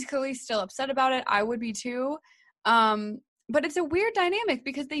 She's clearly still upset about it. I would be too. But it's a weird dynamic,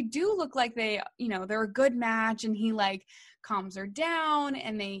 because they do look like they're a good match, and he like calms her down,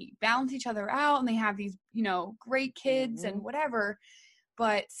 and they balance each other out, and they have these, great kids and whatever.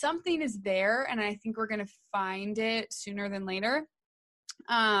 But something is there, and I think we're going to find it sooner than later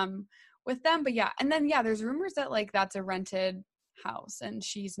with them. But yeah, and then there's rumors that like that's a rented house and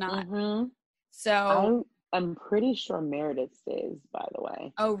she's not. So I'm pretty sure Meredith's is, by the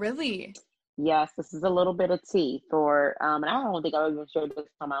way. Oh, really? Yes, this is a little bit of tea for, and I don't think I've even shared this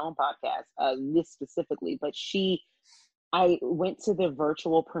on my own podcast, this specifically, but I went to the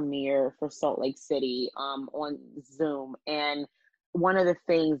virtual premiere for Salt Lake City on Zoom, and one of the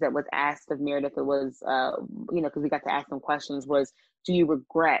things that was asked of Meredith, it was, because we got to ask them questions, was, do you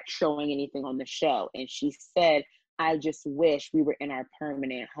regret showing anything on the show? And she said, I just wish we were in our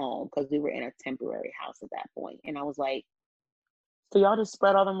permanent home, because we were in a temporary house at that point. And I was like, so y'all just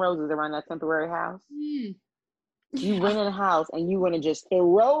spread all them roses around that temporary house? You rented a house and you want to just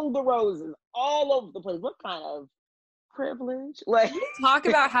throw the roses all over the place. What kind of privilege? Like, talk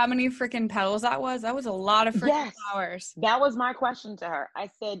about how many freaking petals that was. That was a lot of freaking flowers. That was my question to her. I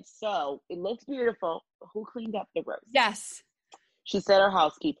said, so it looks beautiful. Who cleaned up the roses? Yes. She said her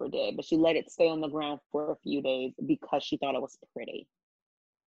housekeeper did, but she let it stay on the ground for a few days because she thought it was pretty.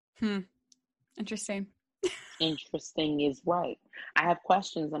 Interesting. Interesting is right. I have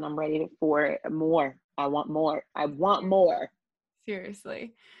questions and I'm ready for more. I want more.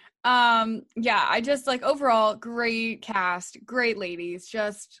 Seriously. I just like overall great cast, great ladies,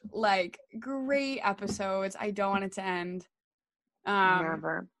 just like great episodes. I don't want it to end.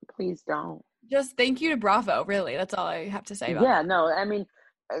 Never. Please don't. Just thank you to Bravo, really. That's all I have to say about that. No, I mean,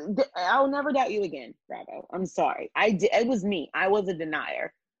 I'll never doubt you again, Bravo. I'm sorry. It was me. I was a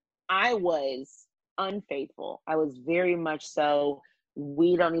denier. I was unfaithful. I was very much so.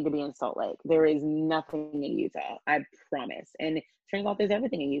 We don't need to be in Salt Lake. There is nothing in Utah. I promise. And it turns out there's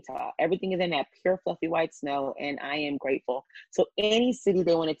everything in Utah. Everything is in that pure fluffy white snow, and I am grateful. So any city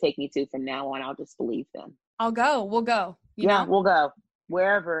they want to take me to from now on, I'll just believe them. I'll go. We'll go. You know? We'll go.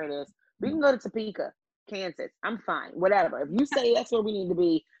 Wherever it is. We can go to Topeka, Kansas. I'm fine. Whatever. If you say that's where we need to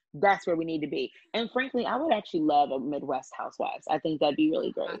be, that's where we need to be. And frankly, I would actually love a Midwest Housewives. I think that'd be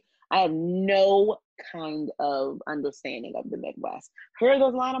really great. I have no kind of understanding of the Midwest. Here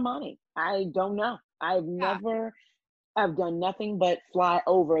goes a lot of money. I don't know. I've done nothing but fly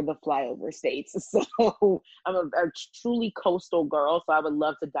over the flyover states. So I'm a truly coastal girl. So I would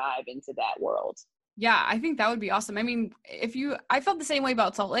love to dive into that world. Yeah, I think that would be awesome. I mean, I felt the same way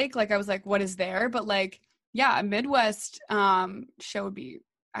about Salt Lake. Like I was like, what is there? But like, yeah, a Midwest show would be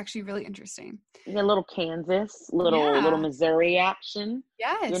actually really interesting. Yeah, little Kansas, little Missouri action.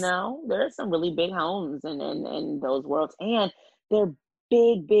 Yes. There are some really big homes in those worlds, and they're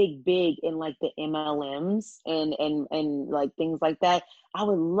big in like the MLMs and like things like that. I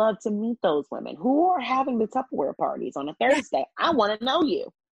would love to meet those women who are having the Tupperware parties on a Thursday. I want to know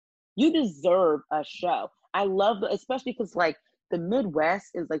you. You deserve a show. I love especially because like the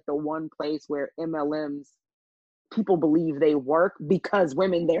Midwest is like the one place where MLMs people believe they work because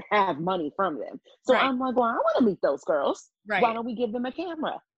women there have money from them. So I'm like, well, I want to meet those girls. Right. Why don't we give them a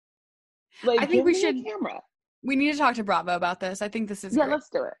camera? Like, I think we should. A camera. We need to talk to Bravo about this. I think this is great. Let's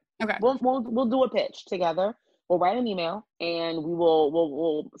do it. Okay. We'll do a pitch together. We'll write an email and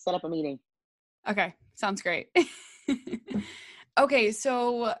we'll set up a meeting. Okay, sounds great. Okay,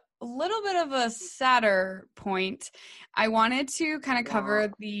 so a little bit of a sadder point. I wanted to kind of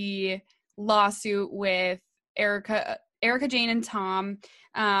cover the lawsuit with Erica Jane and Tom.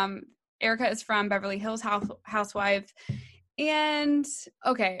 Erica is from Beverly Hills Housewives. And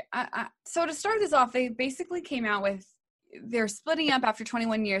okay, so to start this off, they basically came out with they're splitting up after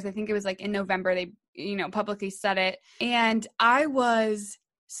 21 years. I think it was like in November they, publicly said it. And I was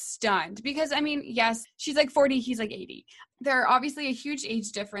stunned because, I mean, yes, she's like 40, he's like 80. There are obviously a huge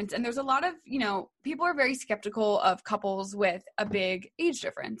age difference. And there's a lot of, people are very skeptical of couples with a big age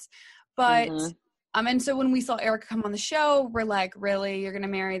difference. But and so when we saw Erica come on the show, we're like, really? You're going to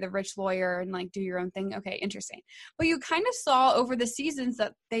marry the rich lawyer and like do your own thing? Okay, interesting. But you kind of saw over the seasons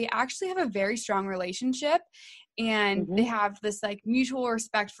that they actually have a very strong relationship and they have this like mutual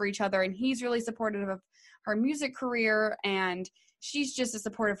respect for each other. And he's really supportive of her music career and she's just a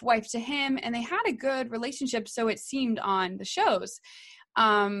supportive wife to him. And they had a good relationship. So it seemed on the shows.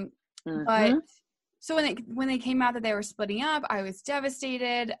 But so when they came out that they were splitting up, I was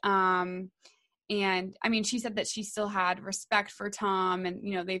devastated. And I mean, she said that she still had respect for Tom and,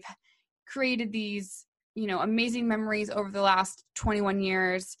 they've created these, amazing memories over the last 21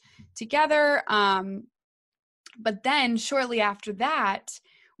 years together. But then shortly after that,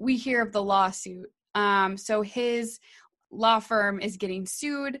 we hear of the lawsuit. So his law firm is getting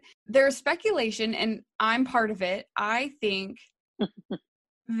sued. There's speculation, and I'm part of it. I think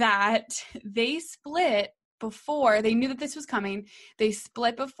that they split before they knew that this was coming. They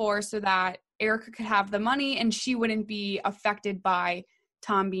split before so that Erica could have the money and she wouldn't be affected by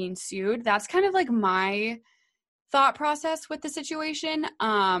Tom being sued. That's kind of like my thought process with the situation.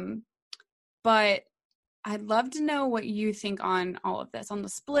 But I'd love to know what you think on all of this, on the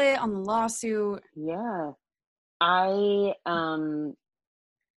split, on the lawsuit. Yeah. I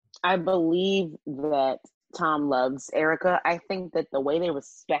believe that Tom loves Erica. I think that the way they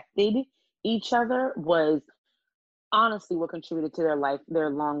respected each other was honestly what contributed to their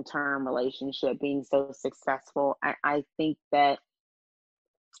long-term relationship being so successful. I think that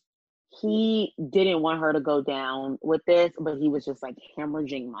he didn't want her to go down with this, but he was just like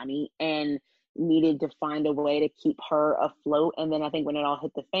hemorrhaging money and needed to find a way to keep her afloat. And then I think when it all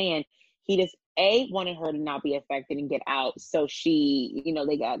hit the fan, he just wanted her to not be affected and get out. So she,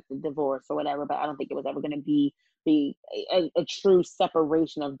 they got the divorce or whatever, but I don't think it was ever going to be a true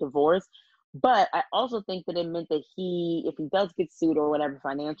separation of divorce. But I also think that it meant that if he does get sued or whatever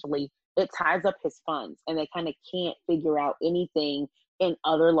financially, it ties up his funds and they kind of can't figure out anything in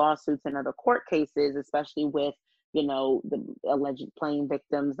other lawsuits and other court cases, especially with, the alleged playing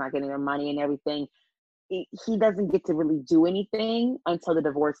victims not getting their money and everything. He doesn't get to really do anything until the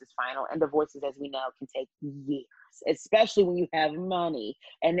divorce is final. And divorces, as we know, can take years, especially when you have money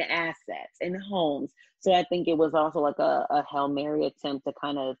and assets and homes. So I think it was also like a Hail Mary attempt to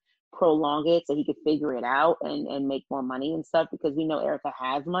kind of prolong it so he could figure it out and make more money and stuff, because we know Erica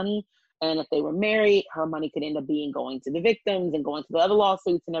has money. And if they were married, her money could end up going to the victims and going to the other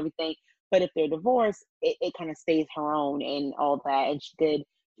lawsuits and everything. But if they're divorced, it kind of stays her own and all that. And she did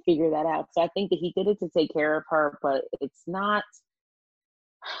figure that out. So I think that he did it to take care of her, but it's not,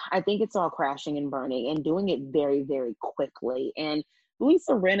 I think it's all crashing and burning and doing it very, very quickly. And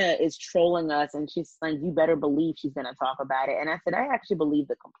Lisa Rinna is trolling us and she's like, you better believe she's going to talk about it. And I said, I actually believe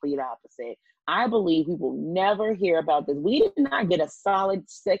the complete opposite. I believe we will never hear about this. We did not get a solid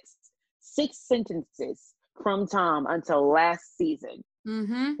six sentences from Tom until last season,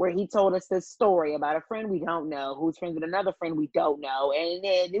 where he told us this story about a friend we don't know, who's friends with another friend we don't know,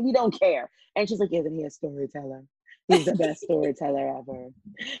 and we don't care. And she's like, isn't he a storyteller? He's the best storyteller ever.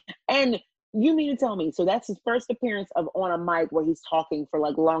 And you mean to tell me, so that's his first appearance on a mic where he's talking for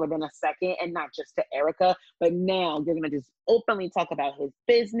like longer than a second and not just to Erica, but now you're going to just openly talk about his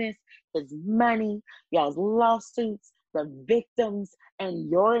business, his money, y'all's lawsuits, the victims, and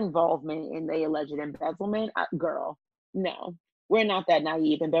your involvement in the alleged embezzlement. Girl, no, we're not that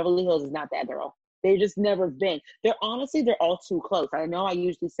naive, and Beverly Hills is not that girl. They've just never been. They're all too close. I know I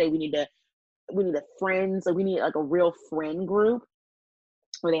usually say we need a friends, or we need like a real friend group.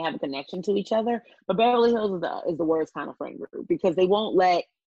 where they have a connection to each other. But Beverly Hills is the worst kind of friend group because they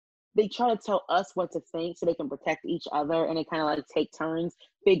try to tell us what to think so they can protect each other, and they kind of like take turns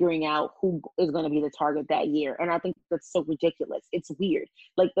figuring out who is going to be the target that year. And I think that's so ridiculous. It's weird.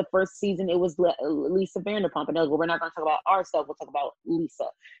 Like the first season, it was Lisa Vanderpump, and they're like, well, we're not going to talk about our stuff. We'll talk about Lisa.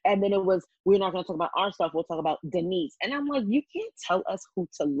 And then it was, we're not going to talk about our stuff. We'll talk about Denise. And I'm like, you can't tell us who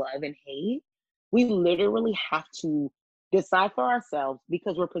to love and hate. We literally have to decide for ourselves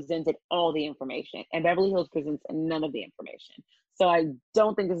because we're presented all the information, and Beverly Hills presents none of the information. So I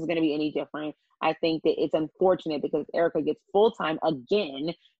don't think this is going to be any different. I think that it's unfortunate because Erica gets full-time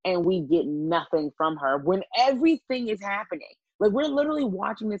again and we get nothing from her when everything is happening. Like, we're literally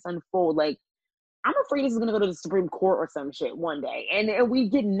watching this unfold. Like, I'm afraid this is going to go to the Supreme Court or some shit one day, and we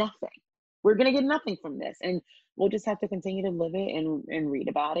get nothing. We're going to get nothing from this, and we'll just have to continue to live it and read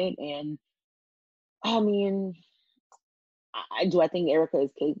about it. And I mean, I think Erica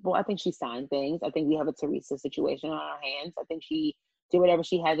is capable. I think she signed things. I think we have a Teresa situation on our hands. I think she did whatever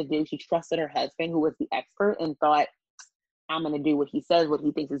she had to do. She trusted her husband, who was the expert, and thought, I'm going to do what he says, what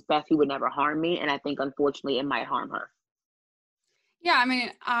he thinks is best. He would never harm me. And I think, unfortunately, it might harm her. Yeah, I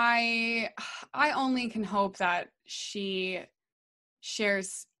mean, I only can hope that she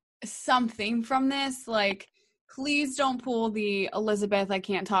shares something from this. Like, please don't pull the Elizabeth, I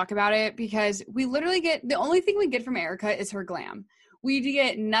can't talk about it, because we literally get, the only thing we get from Erica is her glam. We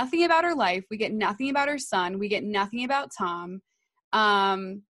get nothing about her life. We get nothing about her son. We get nothing about Tom.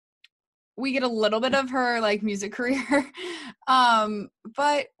 We get a little bit of her like music career.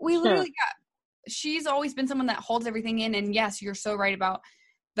 But we literally got, she's always been someone that holds everything in. And yes, you're so right about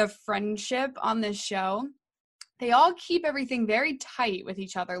the friendship on this show. They all keep everything very tight with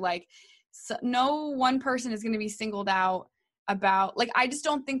each other. Like, so no one person is going to be singled out about, like, I just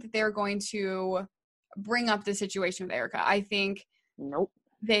don't think that they're going to bring up the situation with Erica. I think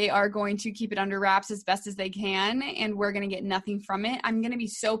they are going to keep it under wraps as best as they can, and we're going to get nothing from it. I'm going to be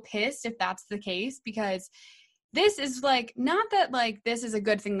so pissed if that's the case, because this is like, not that like this is a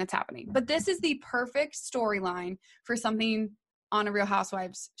good thing that's happening, but this is the perfect storyline for something on a Real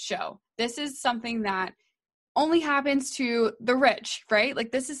Housewives show. This is something that only happens to the rich, right?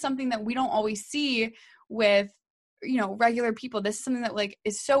 Like, this is something that we don't always see with, you know, regular people. This is something that like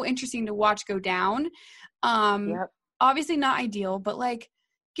is so interesting to watch go down. Obviously not ideal, but like,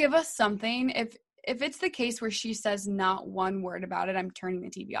 give us something. If it's the case where she says not one word about it, I'm turning the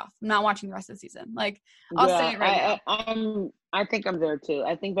TV off. I'm not watching the rest of the season. Like, I'll say it right now. I think I'm there too.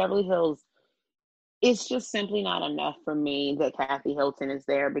 I think Beverly Hills, it's just simply not enough for me that Kathy Hilton is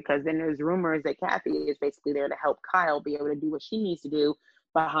there, because then there's rumors that Kathy is basically there to help Kyle be able to do what she needs to do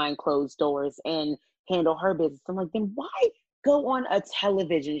behind closed doors and handle her business. I'm like, then why go on a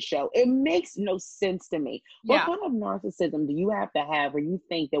television show? It makes no sense to me. What kind of narcissism do you have to have where you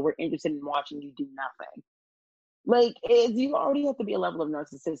think that we're interested in watching you do nothing? Like, you already have to be a level of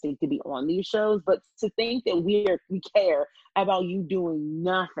narcissistic to be on these shows, but to think that we care about you doing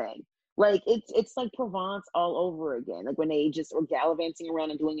nothing. Like, it's like Provence all over again. Like, when they just were gallivanting around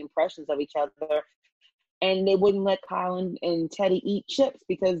and doing impressions of each other, and they wouldn't let Kyle and Teddy eat chips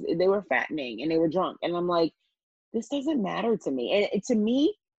because they were fattening and they were drunk. And I'm like, this doesn't matter to me. And to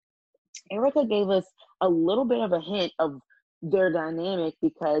me, Erica gave us a little bit of a hint of their dynamic,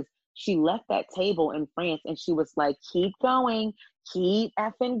 because she left that table in France and she was like, keep going, keep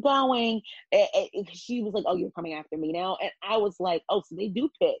effing going. She was like, oh, you're coming after me now. And I was like, oh, so they do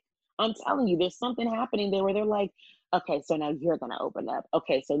pick. I'm telling you, there's something happening there where they're like, okay, so now you're going to open up.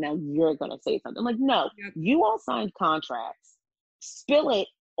 Okay, so now you're going to say something. I'm like, no, you all signed contracts. Spill it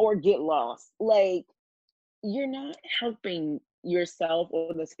or get lost. Like, you're not helping yourself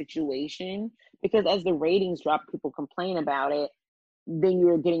or the situation, because as the ratings drop, people complain about it, then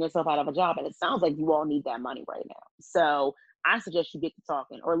you're getting yourself out of a job. And it sounds like you all need that money right now. So I suggest you get to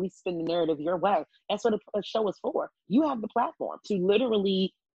talking, or at least spin the narrative your way. That's what a show is for. You have the platform to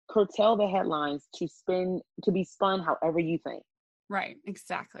literally curtail the headlines to be spun however you think. Right,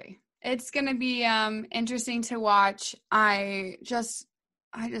 exactly. It's going to be interesting to watch. I just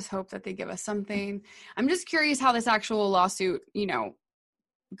hope that they give us something. I'm just curious how this actual lawsuit, you know,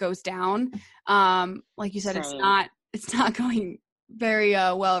 goes down. Like you said, Same. it's not going very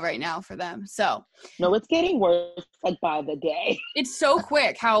well right now for them. So no, it's getting worse like by the day. It's so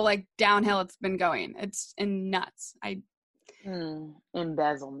quick how like downhill it's been going. It's nuts.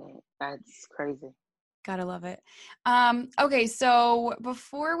 Embezzlement. That's crazy. Gotta love it. Okay, so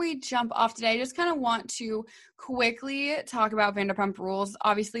before we jump off today, I just kind of want to quickly talk about Vanderpump Rules.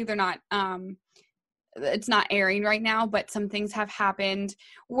 Obviously, they're not it's not airing right now, but some things have happened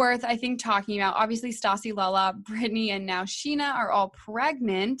worth, I think, talking about. Obviously, Stassi, Lala, Brittany, and now Sheena are all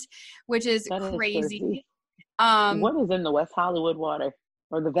pregnant, which is That is crazy. crazy. What is in the West Hollywood water?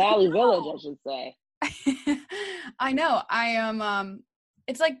 Or the Valley Village, I should say. I know. I am,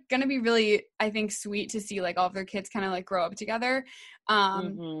 it's like going to be really, I think, sweet to see like all of their kids kind of like grow up together.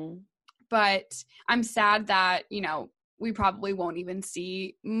 But I'm sad that, you know, we probably won't even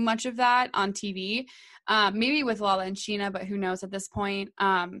see much of that on TV. Maybe with Lala and Sheena, but who knows at this point.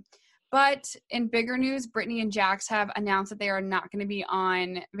 But in bigger news, Brittany and Jax have announced that they are not going to be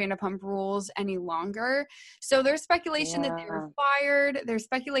on Vanderpump Rules any longer. So there's speculation that they were fired. There's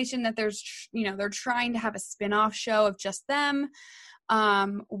speculation that there's, you know, they're trying to have a spin-off show of just them.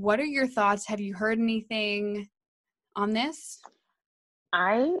 What are your thoughts? Have you heard anything on this?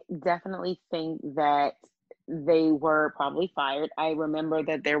 I definitely think that they were probably fired. I remember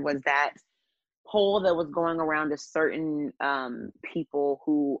that there was that poll that was going around to certain people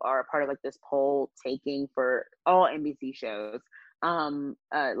who are a part of like this poll taking for all NBC shows,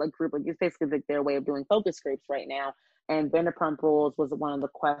 like group, like it's basically like their way of doing focus groups right now. And Vanderpump Rules was one of the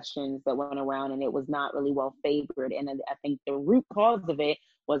questions that went around, and it was not really well favored. And I think the root cause of it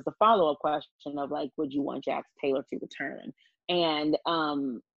was the follow-up question of like, would you want Jax Taylor to return? And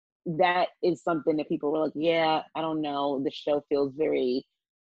that is something that people were like, yeah, I don't know. The show feels very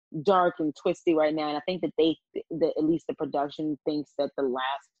dark and twisty right now. And I think that at least the production thinks that the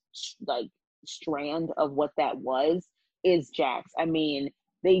last like strand of what that was is Jax. I mean,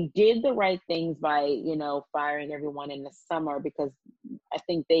 they did the right things by, you know, firing everyone in the summer, because I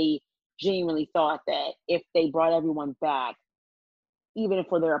think they genuinely thought that if they brought everyone back, even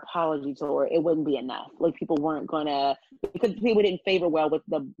for their apology tour, it wouldn't be enough. Like people weren't gonna, because people didn't favor well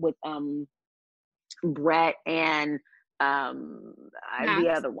with Brett and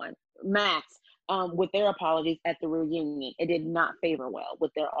the other one, Max, with their apologies at the reunion. It did not favor well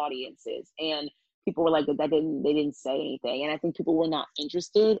with their audiences, and people were like, they didn't say anything. And I think people were not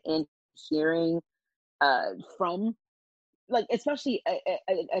interested in hearing from, like, especially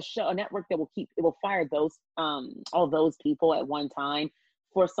a show, a network that will fire those all those people at one time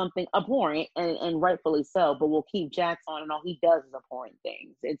for something abhorrent, and rightfully so, but we'll keep Jax on, and all he does is abhorrent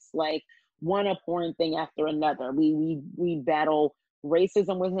things. It's like one abhorrent thing after another. We battle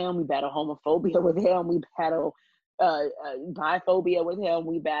racism with him, we battle homophobia with him, we battle biphobia with him,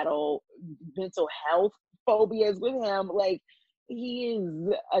 we battle mental health phobias with him. Like, he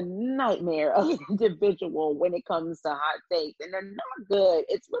is a nightmare of an individual when it comes to hot takes, and they're not good.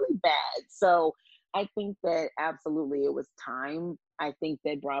 It's really bad. So I think that absolutely it was time. I think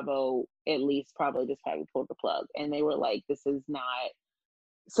that Bravo at least probably pulled the plug, and they were like, this is not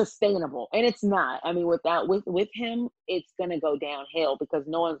sustainable. And it's not. I mean, with him, it's gonna go downhill, because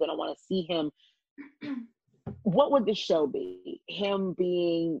no one's gonna want to see him. What would the show be? Him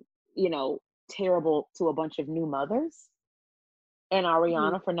being, you know, terrible to a bunch of new mothers, and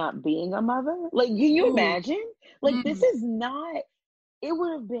Ariana for not being a mother? Like, can you imagine? Like, this is not, it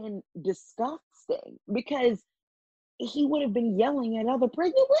would have been disgusting, because he would have been yelling at other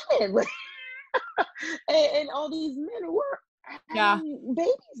pregnant women. and all these men who were having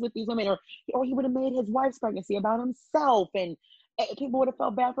babies with these women, or he would have made his wife's pregnancy about himself, and people would have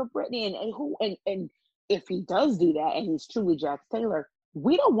felt bad for Brittany, and if he does do that, and he's truly Jax Taylor,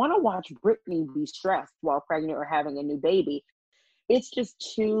 we don't want to watch Brittany be stressed while pregnant or having a new baby. It's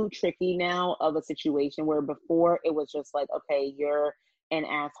just too tricky now of a situation, where before it was just like, okay, you're an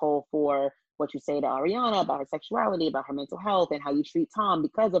asshole for what you say to Ariana about her sexuality, about her mental health, and how you treat Tom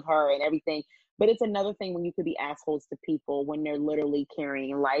because of her and everything. But it's another thing when you could be assholes to people when they're literally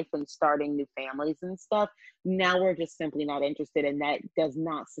carrying life and starting new families and stuff. Now we're just simply not interested, and that does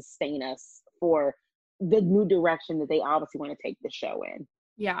not sustain us for the new direction that they obviously want to take the show in.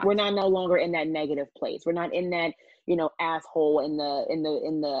 Yeah. We're not no longer in that negative place. We're not in that, you know, asshole in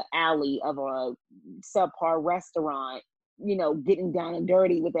the alley of a subpar restaurant, you know, getting down and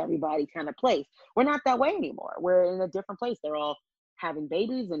dirty with everybody kind of place. We're not that way anymore. We're in a different place. They're all having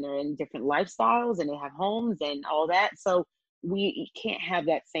babies, and they're in different lifestyles, and they have homes and all that. So we can't have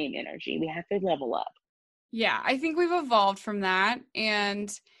that same energy. We have to level up. Yeah, I think we've evolved from that.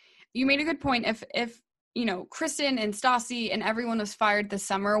 And you made a good point. If you know, Kristen and Stassi and everyone was fired this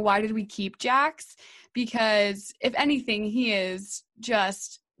summer, why did we keep Jax? Because if anything, he is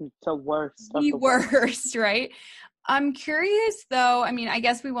just the worst. The worst, right? I'm curious though. I mean, I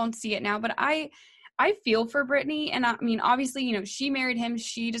guess we won't see it now, but I feel for Brittany. And I mean, obviously, you know, she married him.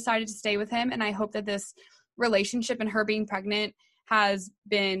 She decided to stay with him. And I hope that this relationship and her being pregnant has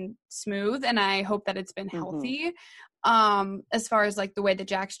been smooth. And I hope that it's been healthy, as far as like the way that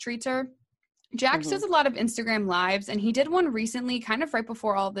Jax treats her. Jax does a lot of Instagram lives, and he did one recently, kind of right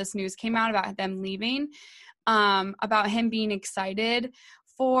before all this news came out about them leaving, about him being excited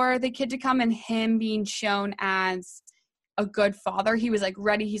for the kid to come and him being shown as a good father. He was like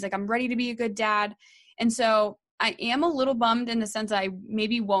ready. He's like, I'm ready to be a good dad. And so I am a little bummed in the sense that I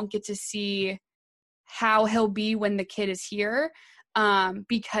maybe won't get to see how he'll be when the kid is here,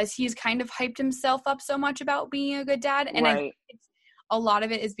 because he's kind of hyped himself up so much about being a good dad. And I think a lot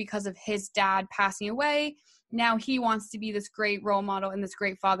of it is because of his dad passing away. Now he wants to be this great role model and this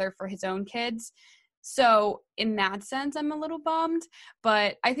great father for his own kids. So in that sense, I'm a little bummed,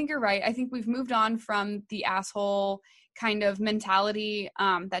 but I think you're right. I think we've moved on from the asshole kind of mentality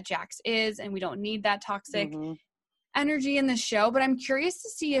that Jax is, and we don't need that toxic energy in the show. But I'm curious to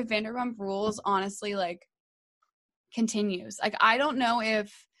see if Vanderpump Rules honestly like continues. Like, I don't know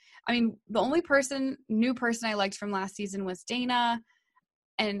if, I mean, the only new person I liked from last season was Dana,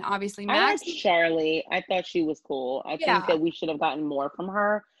 and obviously Max. I liked Charlie. I thought she was cool. I think that we should have gotten more from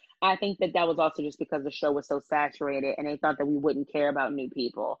her. I think that was also just because the show was so saturated and they thought that we wouldn't care about new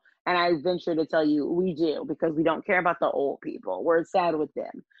people. And I venture to tell you we do, because we don't care about the old people. We're sad with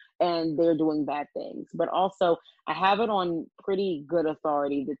them and they're doing bad things. But also, I have it on pretty good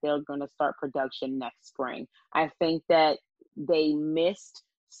authority that they're going to start production next spring. I think that they missed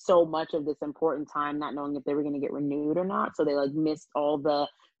so much of this important time, not knowing if they were going to get renewed or not. So they like missed all the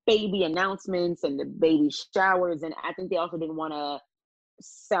baby announcements and the baby showers. And I think they also didn't want to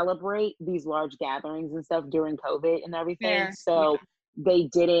celebrate these large gatherings and stuff during COVID and everything. So they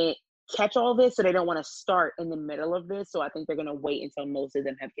didn't catch all this. So they don't want to start in the middle of this. So I think they're going to wait until most of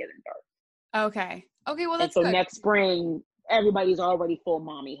them have given birth. Okay. Well, that's so good. Next spring, everybody's already full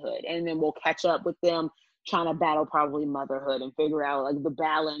mommyhood. And then we'll catch up with them trying to battle probably motherhood and figure out like the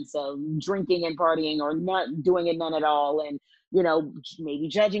balance of drinking and partying or not doing it none at all. And, you know, maybe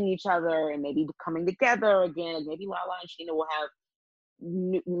judging each other and maybe coming together again. And maybe Lala and Sheena will have,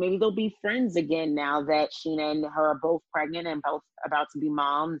 maybe they'll be friends again now that Sheena and her are both pregnant and both about to be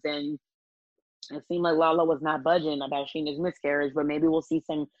moms. And it seemed like Lala was not budging about Sheena's miscarriage, but maybe we'll see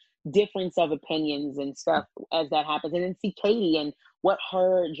some difference of opinions and stuff as that happens. And then see Katie and what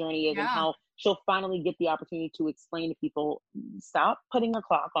her journey is and how she'll finally get the opportunity to explain to people, stop putting a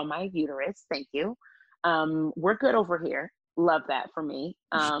clock on my uterus. Thank you. We're good over here. Love that for me.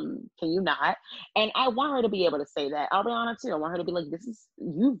 Can you not? And I want her to be able to say that. I'll be honest too. I want her to be like,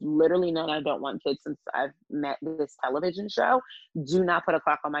 you've literally known I don't want kids since I've met this television show. Do not put a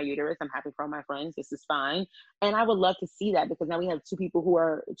clock on my uterus. I'm happy for all my friends. This is fine. And I would love to see that, because now we have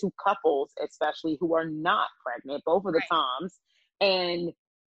two couples, especially, who are not pregnant, both of the Toms, and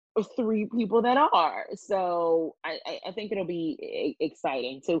 3 people that are. So I think it'll be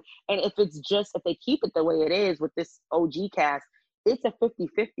exciting too. And if they keep it the way it is with this OG cast, it's a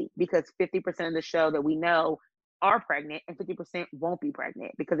 50-50, because 50% of the show that we know are pregnant and 50% won't be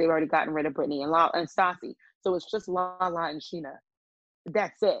pregnant because they've already gotten rid of Brittany and Stassi. So it's just Lala and Sheena.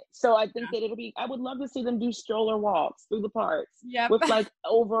 That's it. So I think that I would love to see them do stroller walks through the parks with like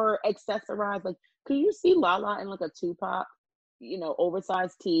over accessorized. Like, can you see Lala in like a Tupac,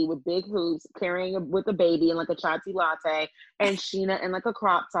 oversized tee with big hoops, carrying with a baby and like a chai tea latte, and Sheena in like a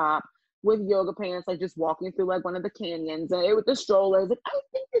crop top with yoga pants, like just walking through like one of the canyons and with the strollers. Like, I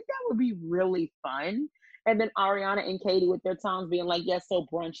think that would be really fun. And then Ariana and Katie with their Toms being like, yes, so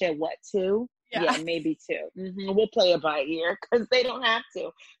brunch at what, 2? Yeah, maybe 2. We'll play it by ear because they don't have to.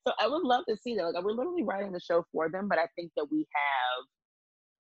 So I would love to see that. Like, we're literally writing the show for them, but I think that we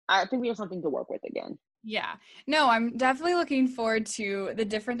have something to work with again. Yeah. No, I'm definitely looking forward to the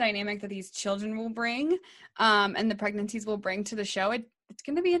different dynamic that these children will bring, and the pregnancies will bring to the show. It's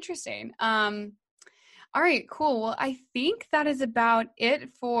going to be interesting. All right, cool. Well, I think that is about it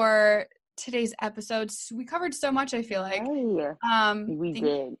for today's episode. We covered so much, I feel like. We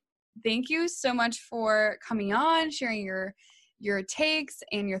did. Thank you so much for coming on, sharing your takes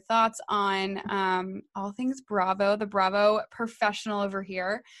and your thoughts on all things Bravo, the Bravo professional over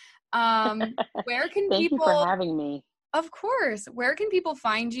here. Where can Thank people, you for having me. Of course. Where can people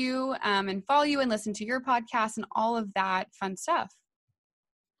find you and follow you and listen to your podcast and all of that fun stuff?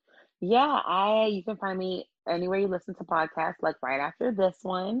 Yeah, you can find me anywhere you listen to podcasts, like right after this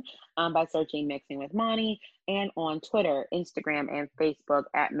one, by searching Mixing with Monty, and on Twitter, Instagram, and Facebook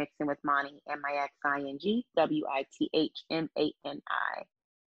at Mixing with Monty, MixingWithMani.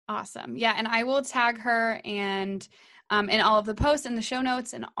 Awesome. Yeah, and I will tag her and in all of the posts and the show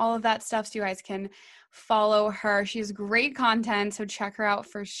notes and all of that stuff, so you guys can follow her. She has great content, so check her out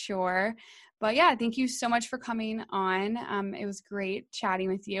for sure. But yeah, thank you so much for coming on. It was great chatting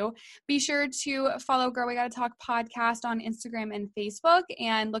with you. Be sure to follow Girl We Gotta Talk podcast on Instagram and Facebook,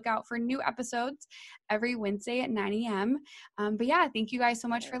 and look out for new episodes every Wednesday at 9 a.m. But yeah, thank you guys so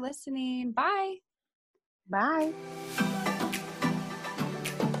much for listening. Bye. Bye.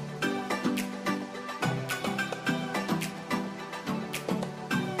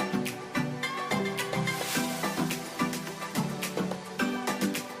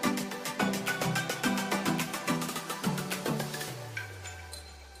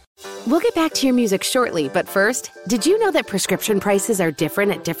 We'll get back to your music shortly, but first, did you know that prescription prices are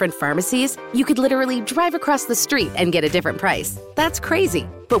different at different pharmacies? You could literally drive across the street and get a different price. That's crazy.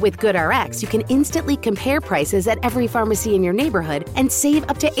 But with GoodRx, you can instantly compare prices at every pharmacy in your neighborhood and save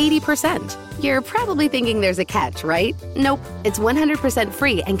up to 80%. You're probably thinking there's a catch, right? Nope. It's 100%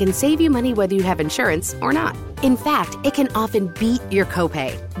 free and can save you money whether you have insurance or not. In fact, it can often beat your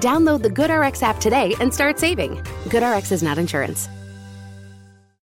copay. Download the GoodRx app today and start saving. GoodRx is not insurance.